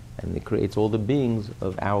 and it creates all the beings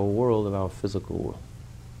of our world, of our physical world.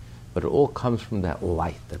 But it all comes from that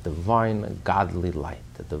light, that divine, godly light,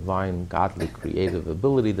 the divine, godly, creative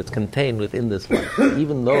ability that's contained within this light.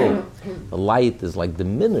 Even though the light is like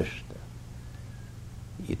diminished,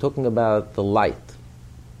 you're talking about the light.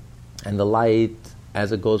 And the light,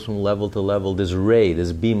 as it goes from level to level, this ray,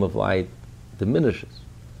 this beam of light diminishes.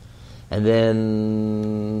 And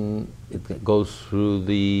then it goes through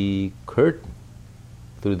the curtain,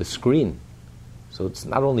 through the screen. So it's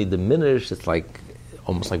not only diminished, it's like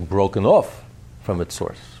almost like broken off from its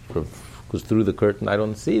source. Because through the curtain I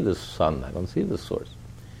don't see the sun, I don't see the source.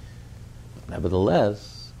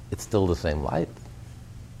 Nevertheless, it's still the same light.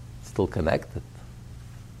 It's still connected.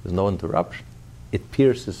 There's no interruption. It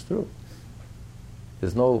pierces through.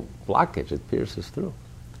 There's no blockage, it pierces through.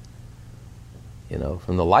 You know,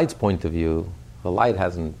 from the light's point of view, the light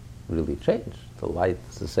hasn't really changed. The light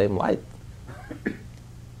is the same light.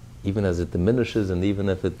 Even as it diminishes and even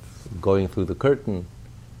if it's going through the curtain,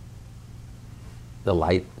 the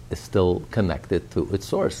light is still connected to its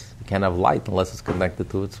source. You can't have light unless it's connected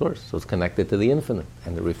to its source. So it's connected to the infinite,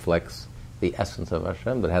 and it reflects the essence of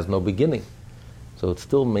Hashem that has no beginning. So it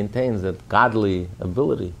still maintains that godly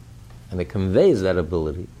ability, and it conveys that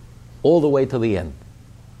ability all the way to the end,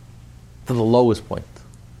 to the lowest point.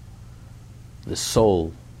 The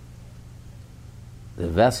soul, the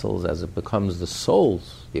vessels, as it becomes the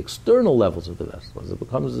souls, the external levels of the vessels, as it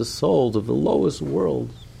becomes the souls of the lowest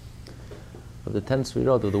worlds, of the 10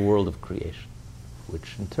 Sefirot of the world of creation,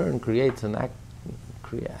 which in turn creates and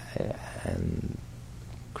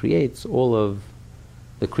creates all of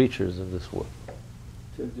the creatures of this world.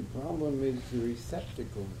 So the problem is the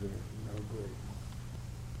receptacles are no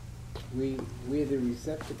good. We're the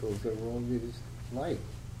receptacles of all this light.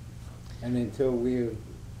 And until we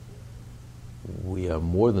are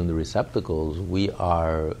more than the receptacles, we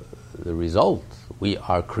are the result. We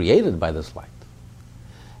are created by this light.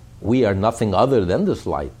 We are nothing other than this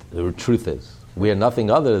light. The truth is, we are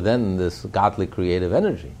nothing other than this godly creative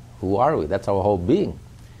energy. Who are we? That's our whole being.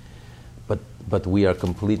 But we are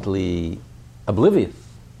completely oblivious.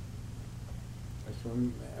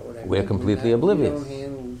 We're completely oblivious. We don't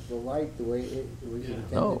handle the light the way it was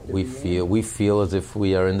intended. No, we feel as if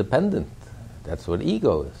we are independent. That's what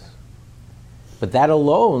ego is. But that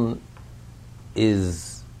alone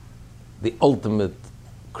is the ultimate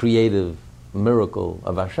creative miracle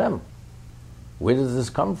of Hashem. Where does this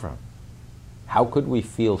come from? How could we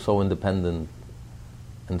feel so independent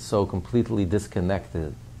and so completely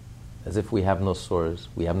disconnected, as if we have no source,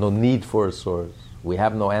 we have no need for a source, we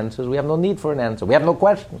have no answers, we have no need for an answer, we have no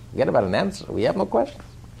question. Forget about an answer, we have no questions.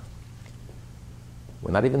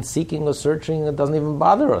 We're not even seeking or searching, it doesn't even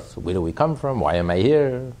bother us. Where do we come from? Why am I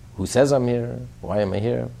here? Who says I'm here? Why am I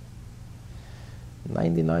here?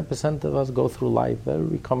 99% of us go through life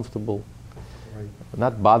very comfortable. Right. We're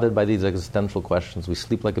not bothered by these existential questions. We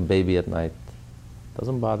sleep like a baby at night. It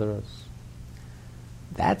doesn't bother us.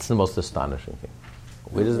 That's the most astonishing thing.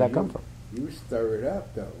 Where does that come from? You stir it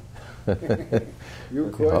up, though. You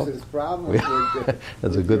cause us problems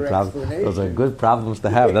That's a good problem. Those are good problems to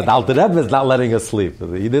have. That Alter Rebbe is not letting us sleep.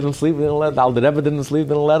 He didn't sleep, Alter Rebbe didn't sleep,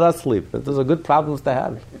 didn't let us sleep. Those are good problems to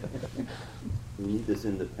have. We need this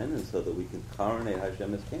independence so that we can coronate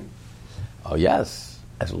Hashem as king. Oh yes,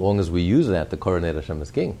 as long as we use that to coronate Hashem as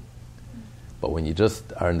king. But when you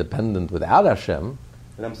just are independent without Hashem,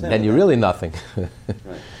 then you're really nothing. Right.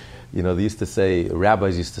 You know, they used to say,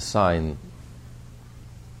 rabbis used to sign,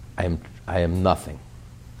 I am nothing.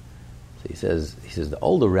 So he says the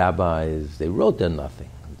older rabbis, they wrote they're nothing.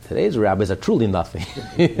 Today's rabbis are truly nothing.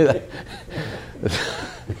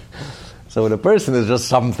 So when a person is just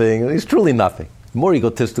something, he's truly nothing. The more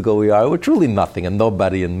egotistical we are, we're truly nothing and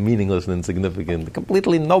nobody and meaningless and insignificant.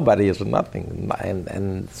 Completely nobody is nothing.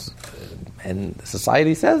 And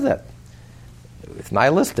society says that. It's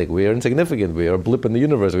nihilistic. We are insignificant. We are a blip in the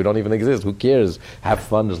universe. We don't even exist. Who cares? Have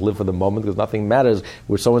fun. Just live for the moment because nothing matters.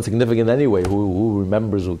 We're so insignificant anyway. Who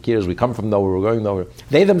remembers? Who cares? We come from nowhere. We're going nowhere.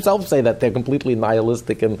 They themselves say that they're completely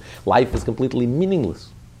nihilistic and life is completely meaningless.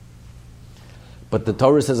 But the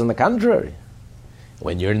Torah says on the contrary.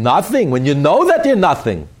 When you're nothing, when you know that you're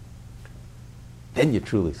nothing, then you're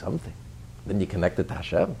truly something. Then you're connected to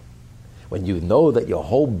Hashem. When you know that your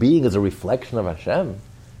whole being is a reflection of Hashem,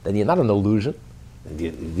 then you're not an illusion.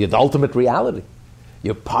 You're the ultimate reality.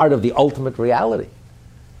 You're part of the ultimate reality.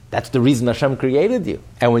 That's the reason Hashem created you.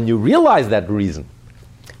 And when you realize that reason,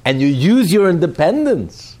 and you use your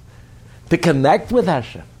independence to connect with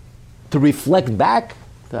Hashem, to reflect back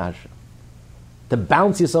to Hashem, to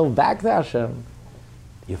bounce yourself back to Hashem,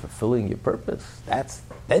 you're fulfilling your purpose.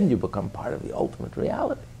 Then you become part of the ultimate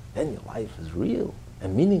reality. Then your life is real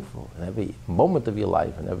and meaningful in every moment of your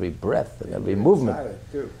life, and every breath, and every movement.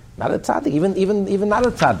 Not a tzaddik, even not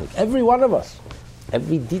a tzaddik. Every one of us.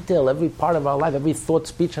 Every detail, every part of our life, every thought,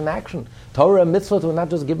 speech, and action. Torah and mitzvot were not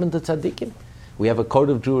just given to tzaddikim. We have a code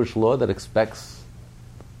of Jewish law that expects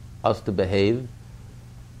us to behave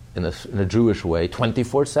in a Jewish way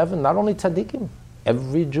 24/7. Not only tzaddikim,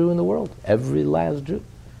 every Jew in the world, every last Jew.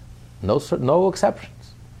 No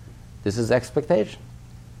exceptions. This is expectation.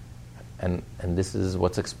 And this is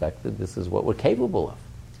what's expected. This is what we're capable of.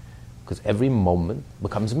 Because every moment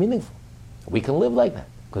becomes meaningful. We can live like that,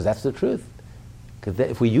 because that's the truth. Because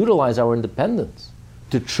if we utilize our independence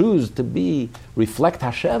to choose to reflect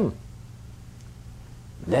Hashem,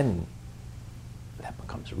 then that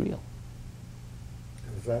becomes real.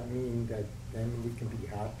 Does that mean that then we can be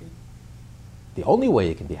happy? The only way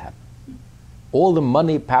you can be happy. All the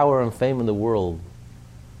money, power, and fame in the world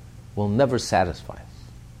will never satisfy us.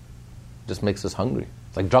 It just makes us hungry.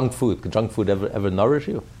 It's like junk food. Could junk food ever nourish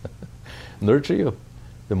you? Nurture you?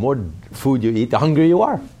 The more food you eat, the hungrier you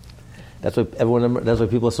are. That's why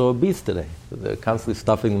people are so obese today. They're constantly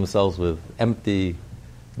stuffing themselves with empty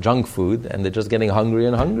junk food, and they're just getting hungrier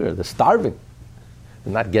and hungrier. They're starving.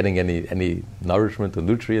 They're not getting any nourishment or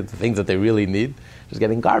nutrients, the things that they really need. Just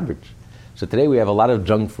getting garbage. So today we have a lot of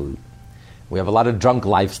junk food. We have a lot of junk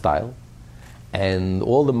lifestyle. And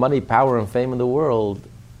all the money, power, and fame in the world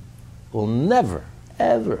will never,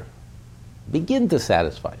 ever begin to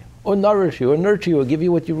satisfy you, or nourish you, or nurture you, or give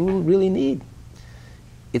you what you really need.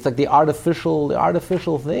 It's like the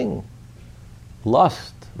artificial thing.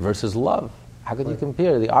 Lust versus love. How could you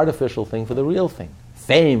compare the artificial thing for the real thing?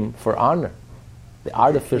 Fame for honor. The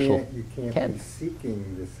artificial you can't be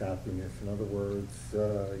seeking this happiness. In other words,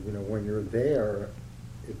 when you're there,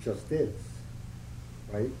 it just is,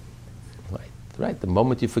 right? Right. The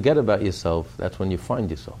moment you forget about yourself, that's when you find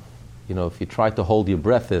yourself. If you try to hold your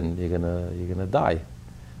breath in, you're gonna die.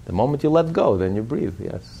 The moment you let go, then you breathe.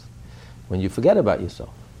 Yes. When you forget about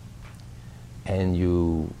yourself, and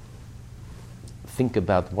you think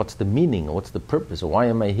about what's the meaning, or what's the purpose, or why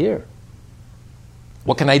am I here?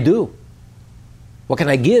 What can I do? What can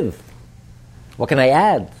I give? What can I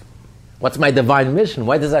add? What's my divine mission?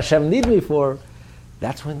 Why does Hashem need me for?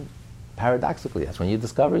 That's when, paradoxically, that's when you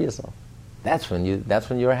discover yourself. That's when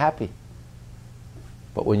you're happy.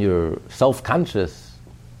 But when you're self-conscious,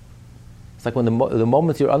 it's like when the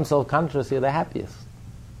moment you're unself-conscious, you're the happiest.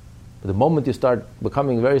 But the moment you start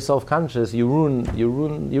becoming very self-conscious, you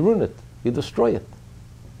ruin it. You destroy it.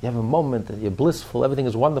 You have a moment that you're blissful, everything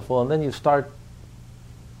is wonderful, and then you start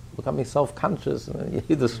becoming self-conscious, and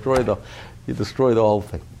you destroy the whole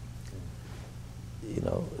thing.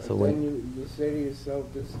 So when you say to yourself,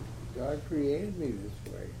 God created me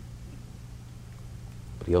this way.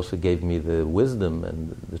 But He also gave me the wisdom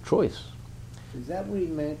and the choice. Is that what He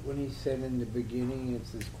meant when He said in the beginning,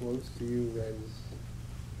 it's as close to you as...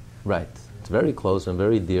 Right. It's very close and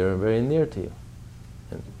very dear and very near to you.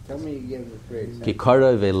 Tell me again the phrase.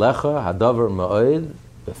 Kikara velecha hadavar ma'od,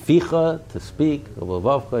 beficha, to speak,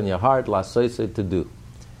 v'vavcha, in your heart, la'soisei, to do.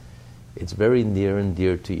 It's very near and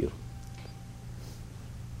dear to you.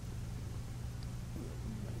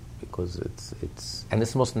 Because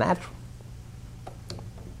it's most natural.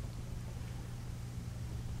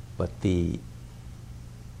 But it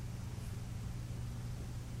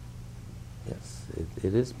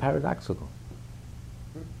is paradoxical.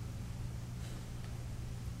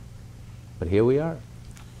 But here we are,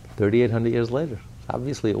 3,800 years later.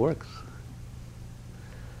 Obviously it works.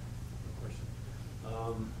 Question.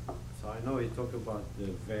 So I know you talk about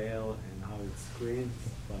the veil and how it screens,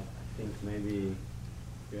 but I think maybe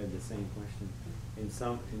you had the same question.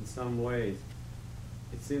 In some ways,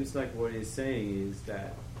 it seems like what he's saying is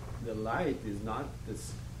that the light is not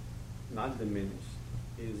diminished.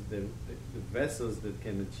 Is the vessels that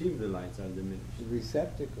can achieve the lights are diminished. The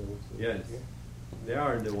receptacles. Yes, they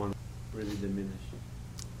are the ones really diminished.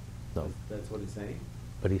 No. That's what he's saying.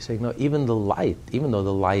 But he's saying, no, even the light, even though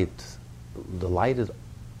the light is,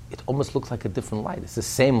 it almost looks like a different light. It's the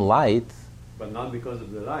same light. But not because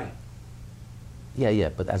of the light. Yeah,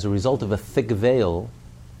 but as a result of a thick veil,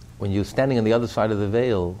 when you're standing on the other side of the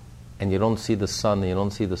veil and you don't see the sun and you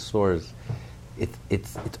don't see the source,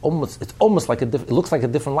 it's almost like it looks like a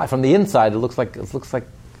different light. From the inside, it looks like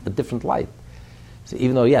a different light. So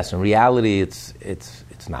even though, yes, in reality it's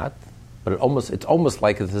not, but it's almost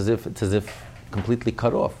like it's as if completely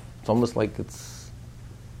cut off. It's almost like it's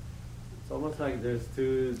almost like there's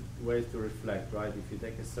two ways to reflect, right? If you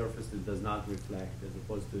take a surface that does not reflect, as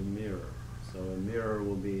opposed to a mirror. So a mirror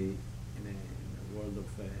will be in a world of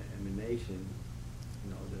emanation.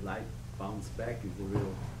 The light bounce back is the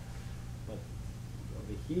real. But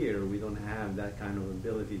over here, we don't have that kind of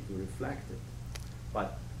ability to reflect it.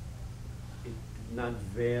 But it did not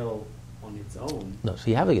veil on its own. No, so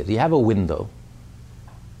you have a window.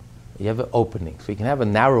 You have an opening. So you can have a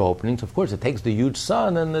narrow opening. So of course, it takes the huge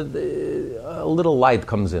sun and a little light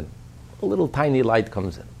comes in. A little tiny light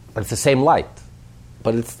comes in. But it's the same light.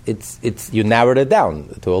 But it's you narrowed it down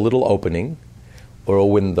to a little opening or a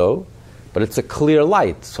window, but it's a clear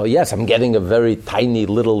light. So yes, I'm getting a very tiny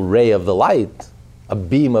little ray of the light, a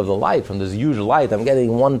beam of the light from this huge light. I'm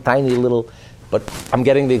getting one tiny little, but I'm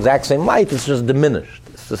getting the exact same light. It's just diminished.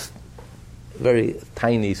 It's just a very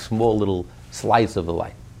tiny, small little slice of the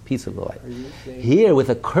light, piece of the light. Here with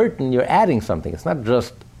a curtain, you're adding something. It's not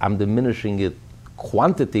just I'm diminishing it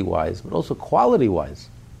quantity-wise, but also quality-wise.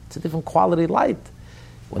 It's a different quality light.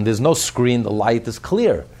 When there's no screen, the light is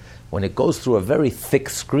clear. When it goes through a very thick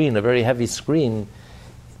screen, a very heavy screen,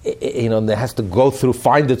 it has to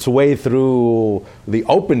find its way through the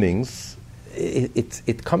openings.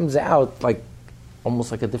 It comes out like almost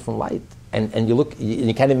like a different light, and you look,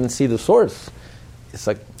 you can't even see the source. It's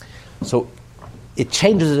like, so it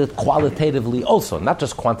changes it qualitatively also, not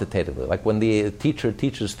just quantitatively. Like when the teacher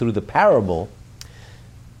teaches through the parable,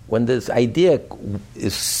 when this idea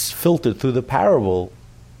is filtered through the parable,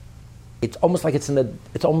 it's almost like it's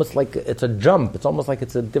a jump. It's almost like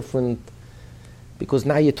it's a different, because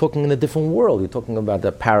now you're talking in a different world. You're talking about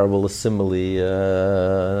a parable, a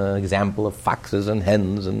simile, example of foxes and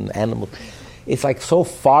hens and animals. It's like so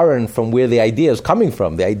foreign from where the idea is coming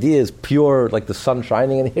from. The idea is pure, like the sun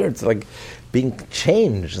shining, and here it's like being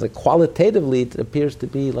changed. Like qualitatively, it appears to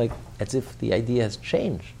be like as if the idea has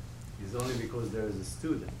changed. It's only because there is a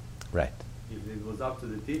student. Right. If it was up to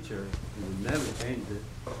the teacher, he would never change it.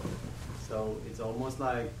 So it's almost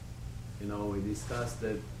like, we discussed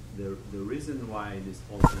that the reason why this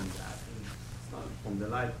whole thing happened, it's not from the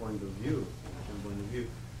light point of view,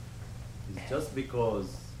 is just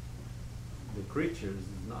because the creatures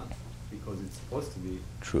is not because it's supposed to be.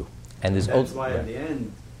 True. And that's also, why at the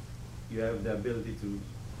end you have the ability to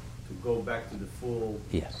go back to the full.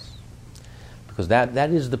 Yes. Because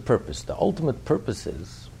that is the purpose. The ultimate purpose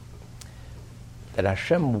is that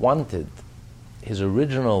Hashem wanted His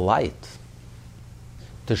original light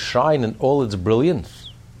to shine in all its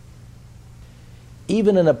brilliance,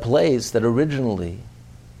 even in a place that originally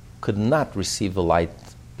could not receive the light,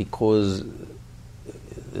 because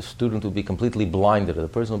the student would be completely blinded, or the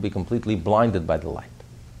person would be completely blinded by the light.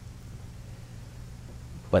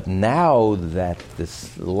 But now that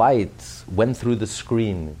this light went through the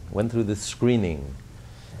screen, went through the screening,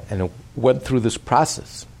 and it went through this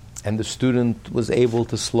process, and the student was able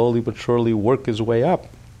to slowly but surely work his way up.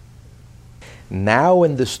 Now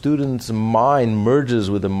when the student's mind merges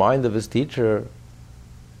with the mind of his teacher,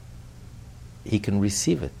 he can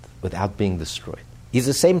receive it without being destroyed. He's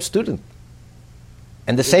the same student,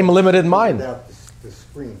 and the same limited mind. Without the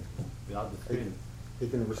screen. Without the screen. He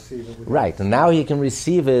can receive it. Right, and now he can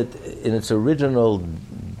receive it in its original,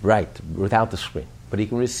 right, without the screen. But he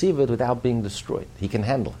can receive it without being destroyed. He can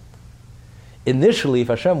handle it. Initially, if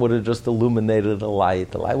Hashem would have just illuminated the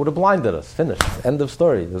light would have blinded us. Finished. End of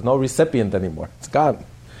story. There's no recipient anymore. It's gone.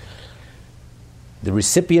 The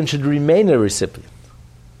recipient should remain a recipient.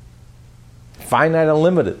 Finite and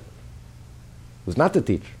limited. Who's not the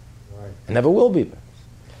teacher. Right. And never will be.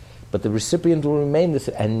 But the recipient will remain this,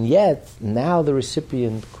 and yet now the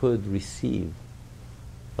recipient could receive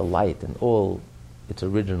the light in all its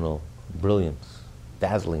original brilliance,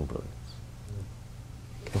 dazzling brilliance,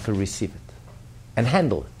 and could receive it and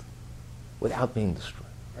handle it without being destroyed.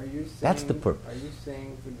 Are you saying, That's the purpose. Are you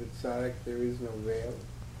saying for the tzaddik there is no veil?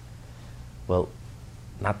 Well,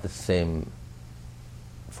 not the same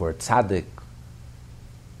for a tzaddik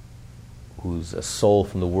who's a soul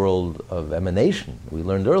from the world of emanation. We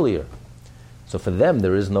learned earlier. So for them,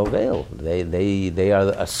 there is no veil. They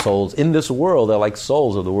are souls in this world. They're like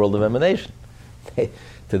souls of the world of emanation.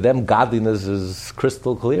 To them, godliness is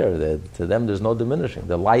crystal clear. To them, there's no diminishing.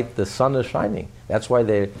 The light, the sun is shining. That's why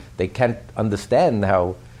they can't understand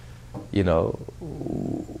how,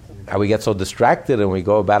 how we get so distracted and we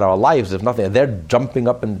go about our lives if nothing. They're jumping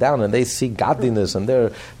up and down and they see godliness and they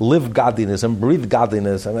live godliness and breathe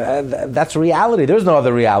godliness. And that's reality. There's no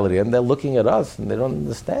other reality. And they're looking at us and they don't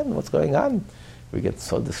understand what's going on. We get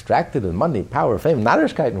so distracted in money, power, fame,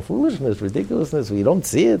 narishkeit, and foolishness, ridiculousness. We don't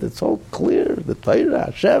see it. It's so clear. The Torah,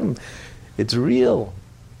 Hashem, it's real.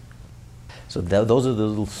 So those are the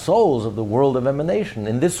little souls of the world of emanation.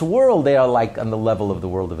 In this world, they are like on the level of the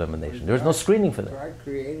world of emanation. There's no screening for them. God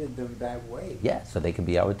created them that way. Yeah, so they can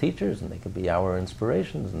be our teachers, and they can be our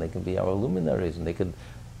inspirations, and they can be our luminaries, and they could.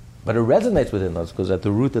 But it resonates within us because at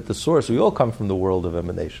the root, at the source, we all come from the world of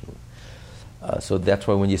emanation. So that's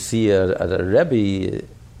why when you see a Rebbe,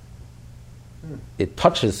 it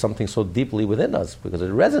touches something so deeply within us because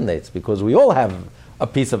it resonates, because we all have a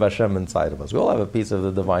piece of Hashem inside of us. We all have a piece of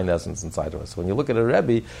the divine essence inside of us. When you look at a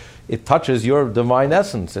Rebbe, it touches your divine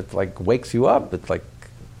essence. It like wakes you up. It's like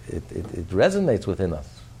it resonates within us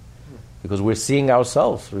because we're seeing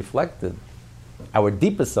ourselves reflected. Our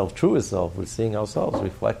deepest self, truest self, we're seeing ourselves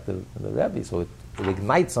reflected in the Rebbe. So it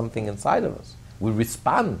ignites something inside of us. We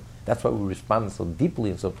respond. That's why we respond so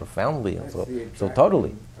deeply and so profoundly and so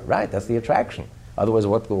totally. Right, that's the attraction. Otherwise,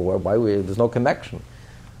 there's no connection.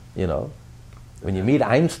 When you meet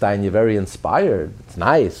Einstein, you're very inspired. It's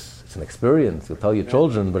nice. It's an experience. You'll tell your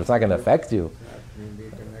children, but it's not going to affect you.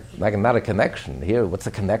 Not a connection. Here, what's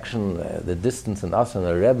the connection? The distance in us and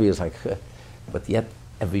the Rebbe is like, but yet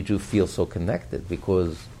every Jew feels so connected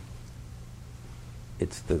because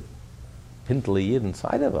it's the Pintele Yid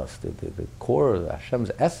inside of us, the core of Hashem's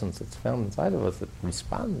essence that's found inside of us that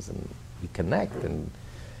responds and we connect and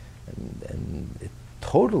it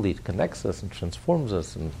totally connects us and transforms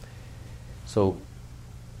us. And so,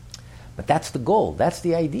 but that's the goal, that's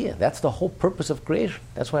the idea, that's the whole purpose of creation.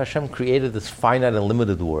 That's why Hashem created this finite and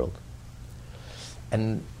limited world.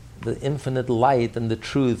 And the infinite light and the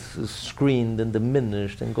truth is screened and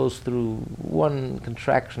diminished and goes through one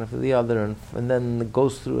contraction after the other and then it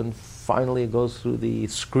goes through and finally it goes through the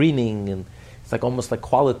screening and it's like almost like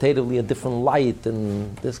qualitatively a different light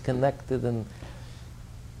and disconnected and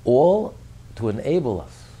all to enable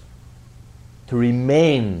us to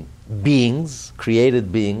remain beings,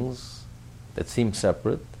 created beings that seem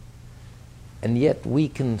separate, and yet we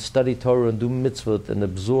can study Torah and do mitzvot and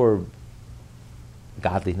absorb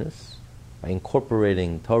godliness by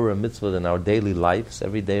incorporating Torah and mitzvot in our daily lives,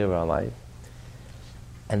 every day of our life,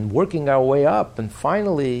 and working our way up and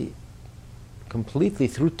finally completely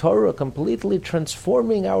through Torah, completely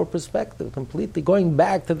transforming our perspective, completely going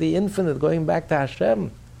back to the infinite, going back to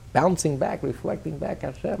Hashem, bouncing back, reflecting back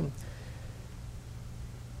Hashem.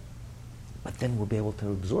 But then we'll be able to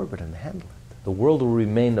absorb it and handle it. The world will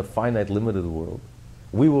remain a finite, limited world.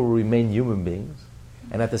 We will remain human beings.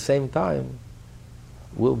 And at the same time,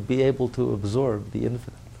 we'll be able to absorb the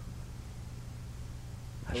infinite.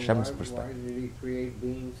 Hashem's perspective. Why did He create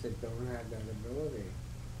beings that don't have that ability?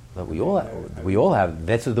 But we all have.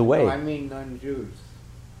 That's the way. No, I mean non-Jews.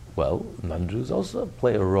 Well, non-Jews also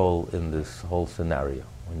play a role in this whole scenario.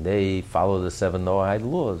 When they follow the 7 Noahide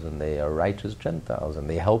laws and they are righteous Gentiles and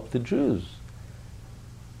they help the Jews.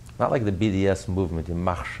 Not like the BDS movement,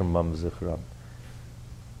 Yimach Shemam Zichram,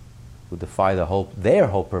 who defy their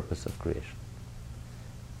whole purpose of creation.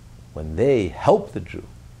 When they help the Jew,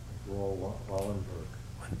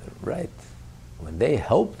 when they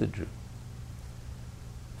help the Jew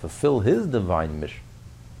fulfill his divine mission,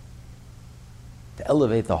 to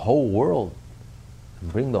elevate the whole world,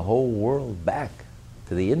 and bring the whole world back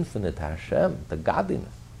to the infinite Hashem, the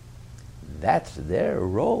godliness. That's their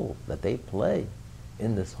role that they play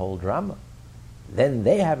in this whole drama. Then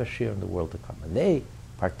they have a share in the world to come, and they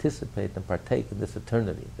participate and partake in this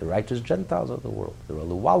eternity. The righteous Gentiles of the world, the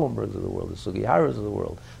Ralu Wallenbergs of the world, the Sugiharas of the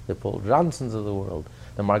world, the Paul Johnsons of the world,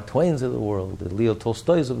 the Mark Twains of the world, the Leo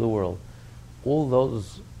Tolstoys of the world, all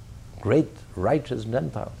those great righteous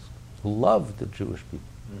Gentiles who loved the Jewish people,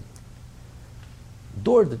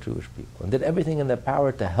 adored the Jewish people, and did everything in their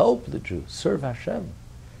power to help the Jews serve Hashem.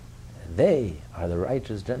 They are the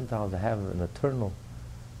righteous Gentiles that have an eternal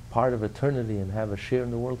part of eternity and have a share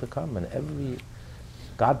in the world to come. And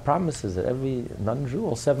God promises that every non-Jew,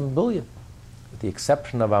 all 7 billion, with the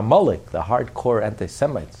exception of Amalek, the hardcore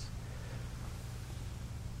anti-Semites,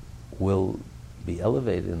 will be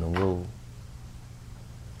elevated, and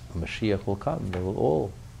Mashiach will come. They will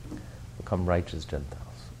all become righteous Gentiles.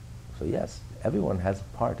 So yes, everyone has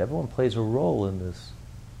a part. Everyone plays a role in this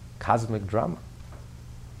cosmic drama.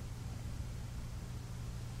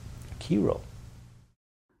 A key role.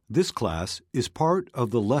 This class is part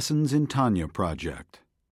of the Lessons in Tanya project.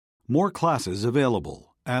 More classes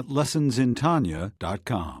available at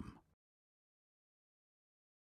lessonsintanya.com.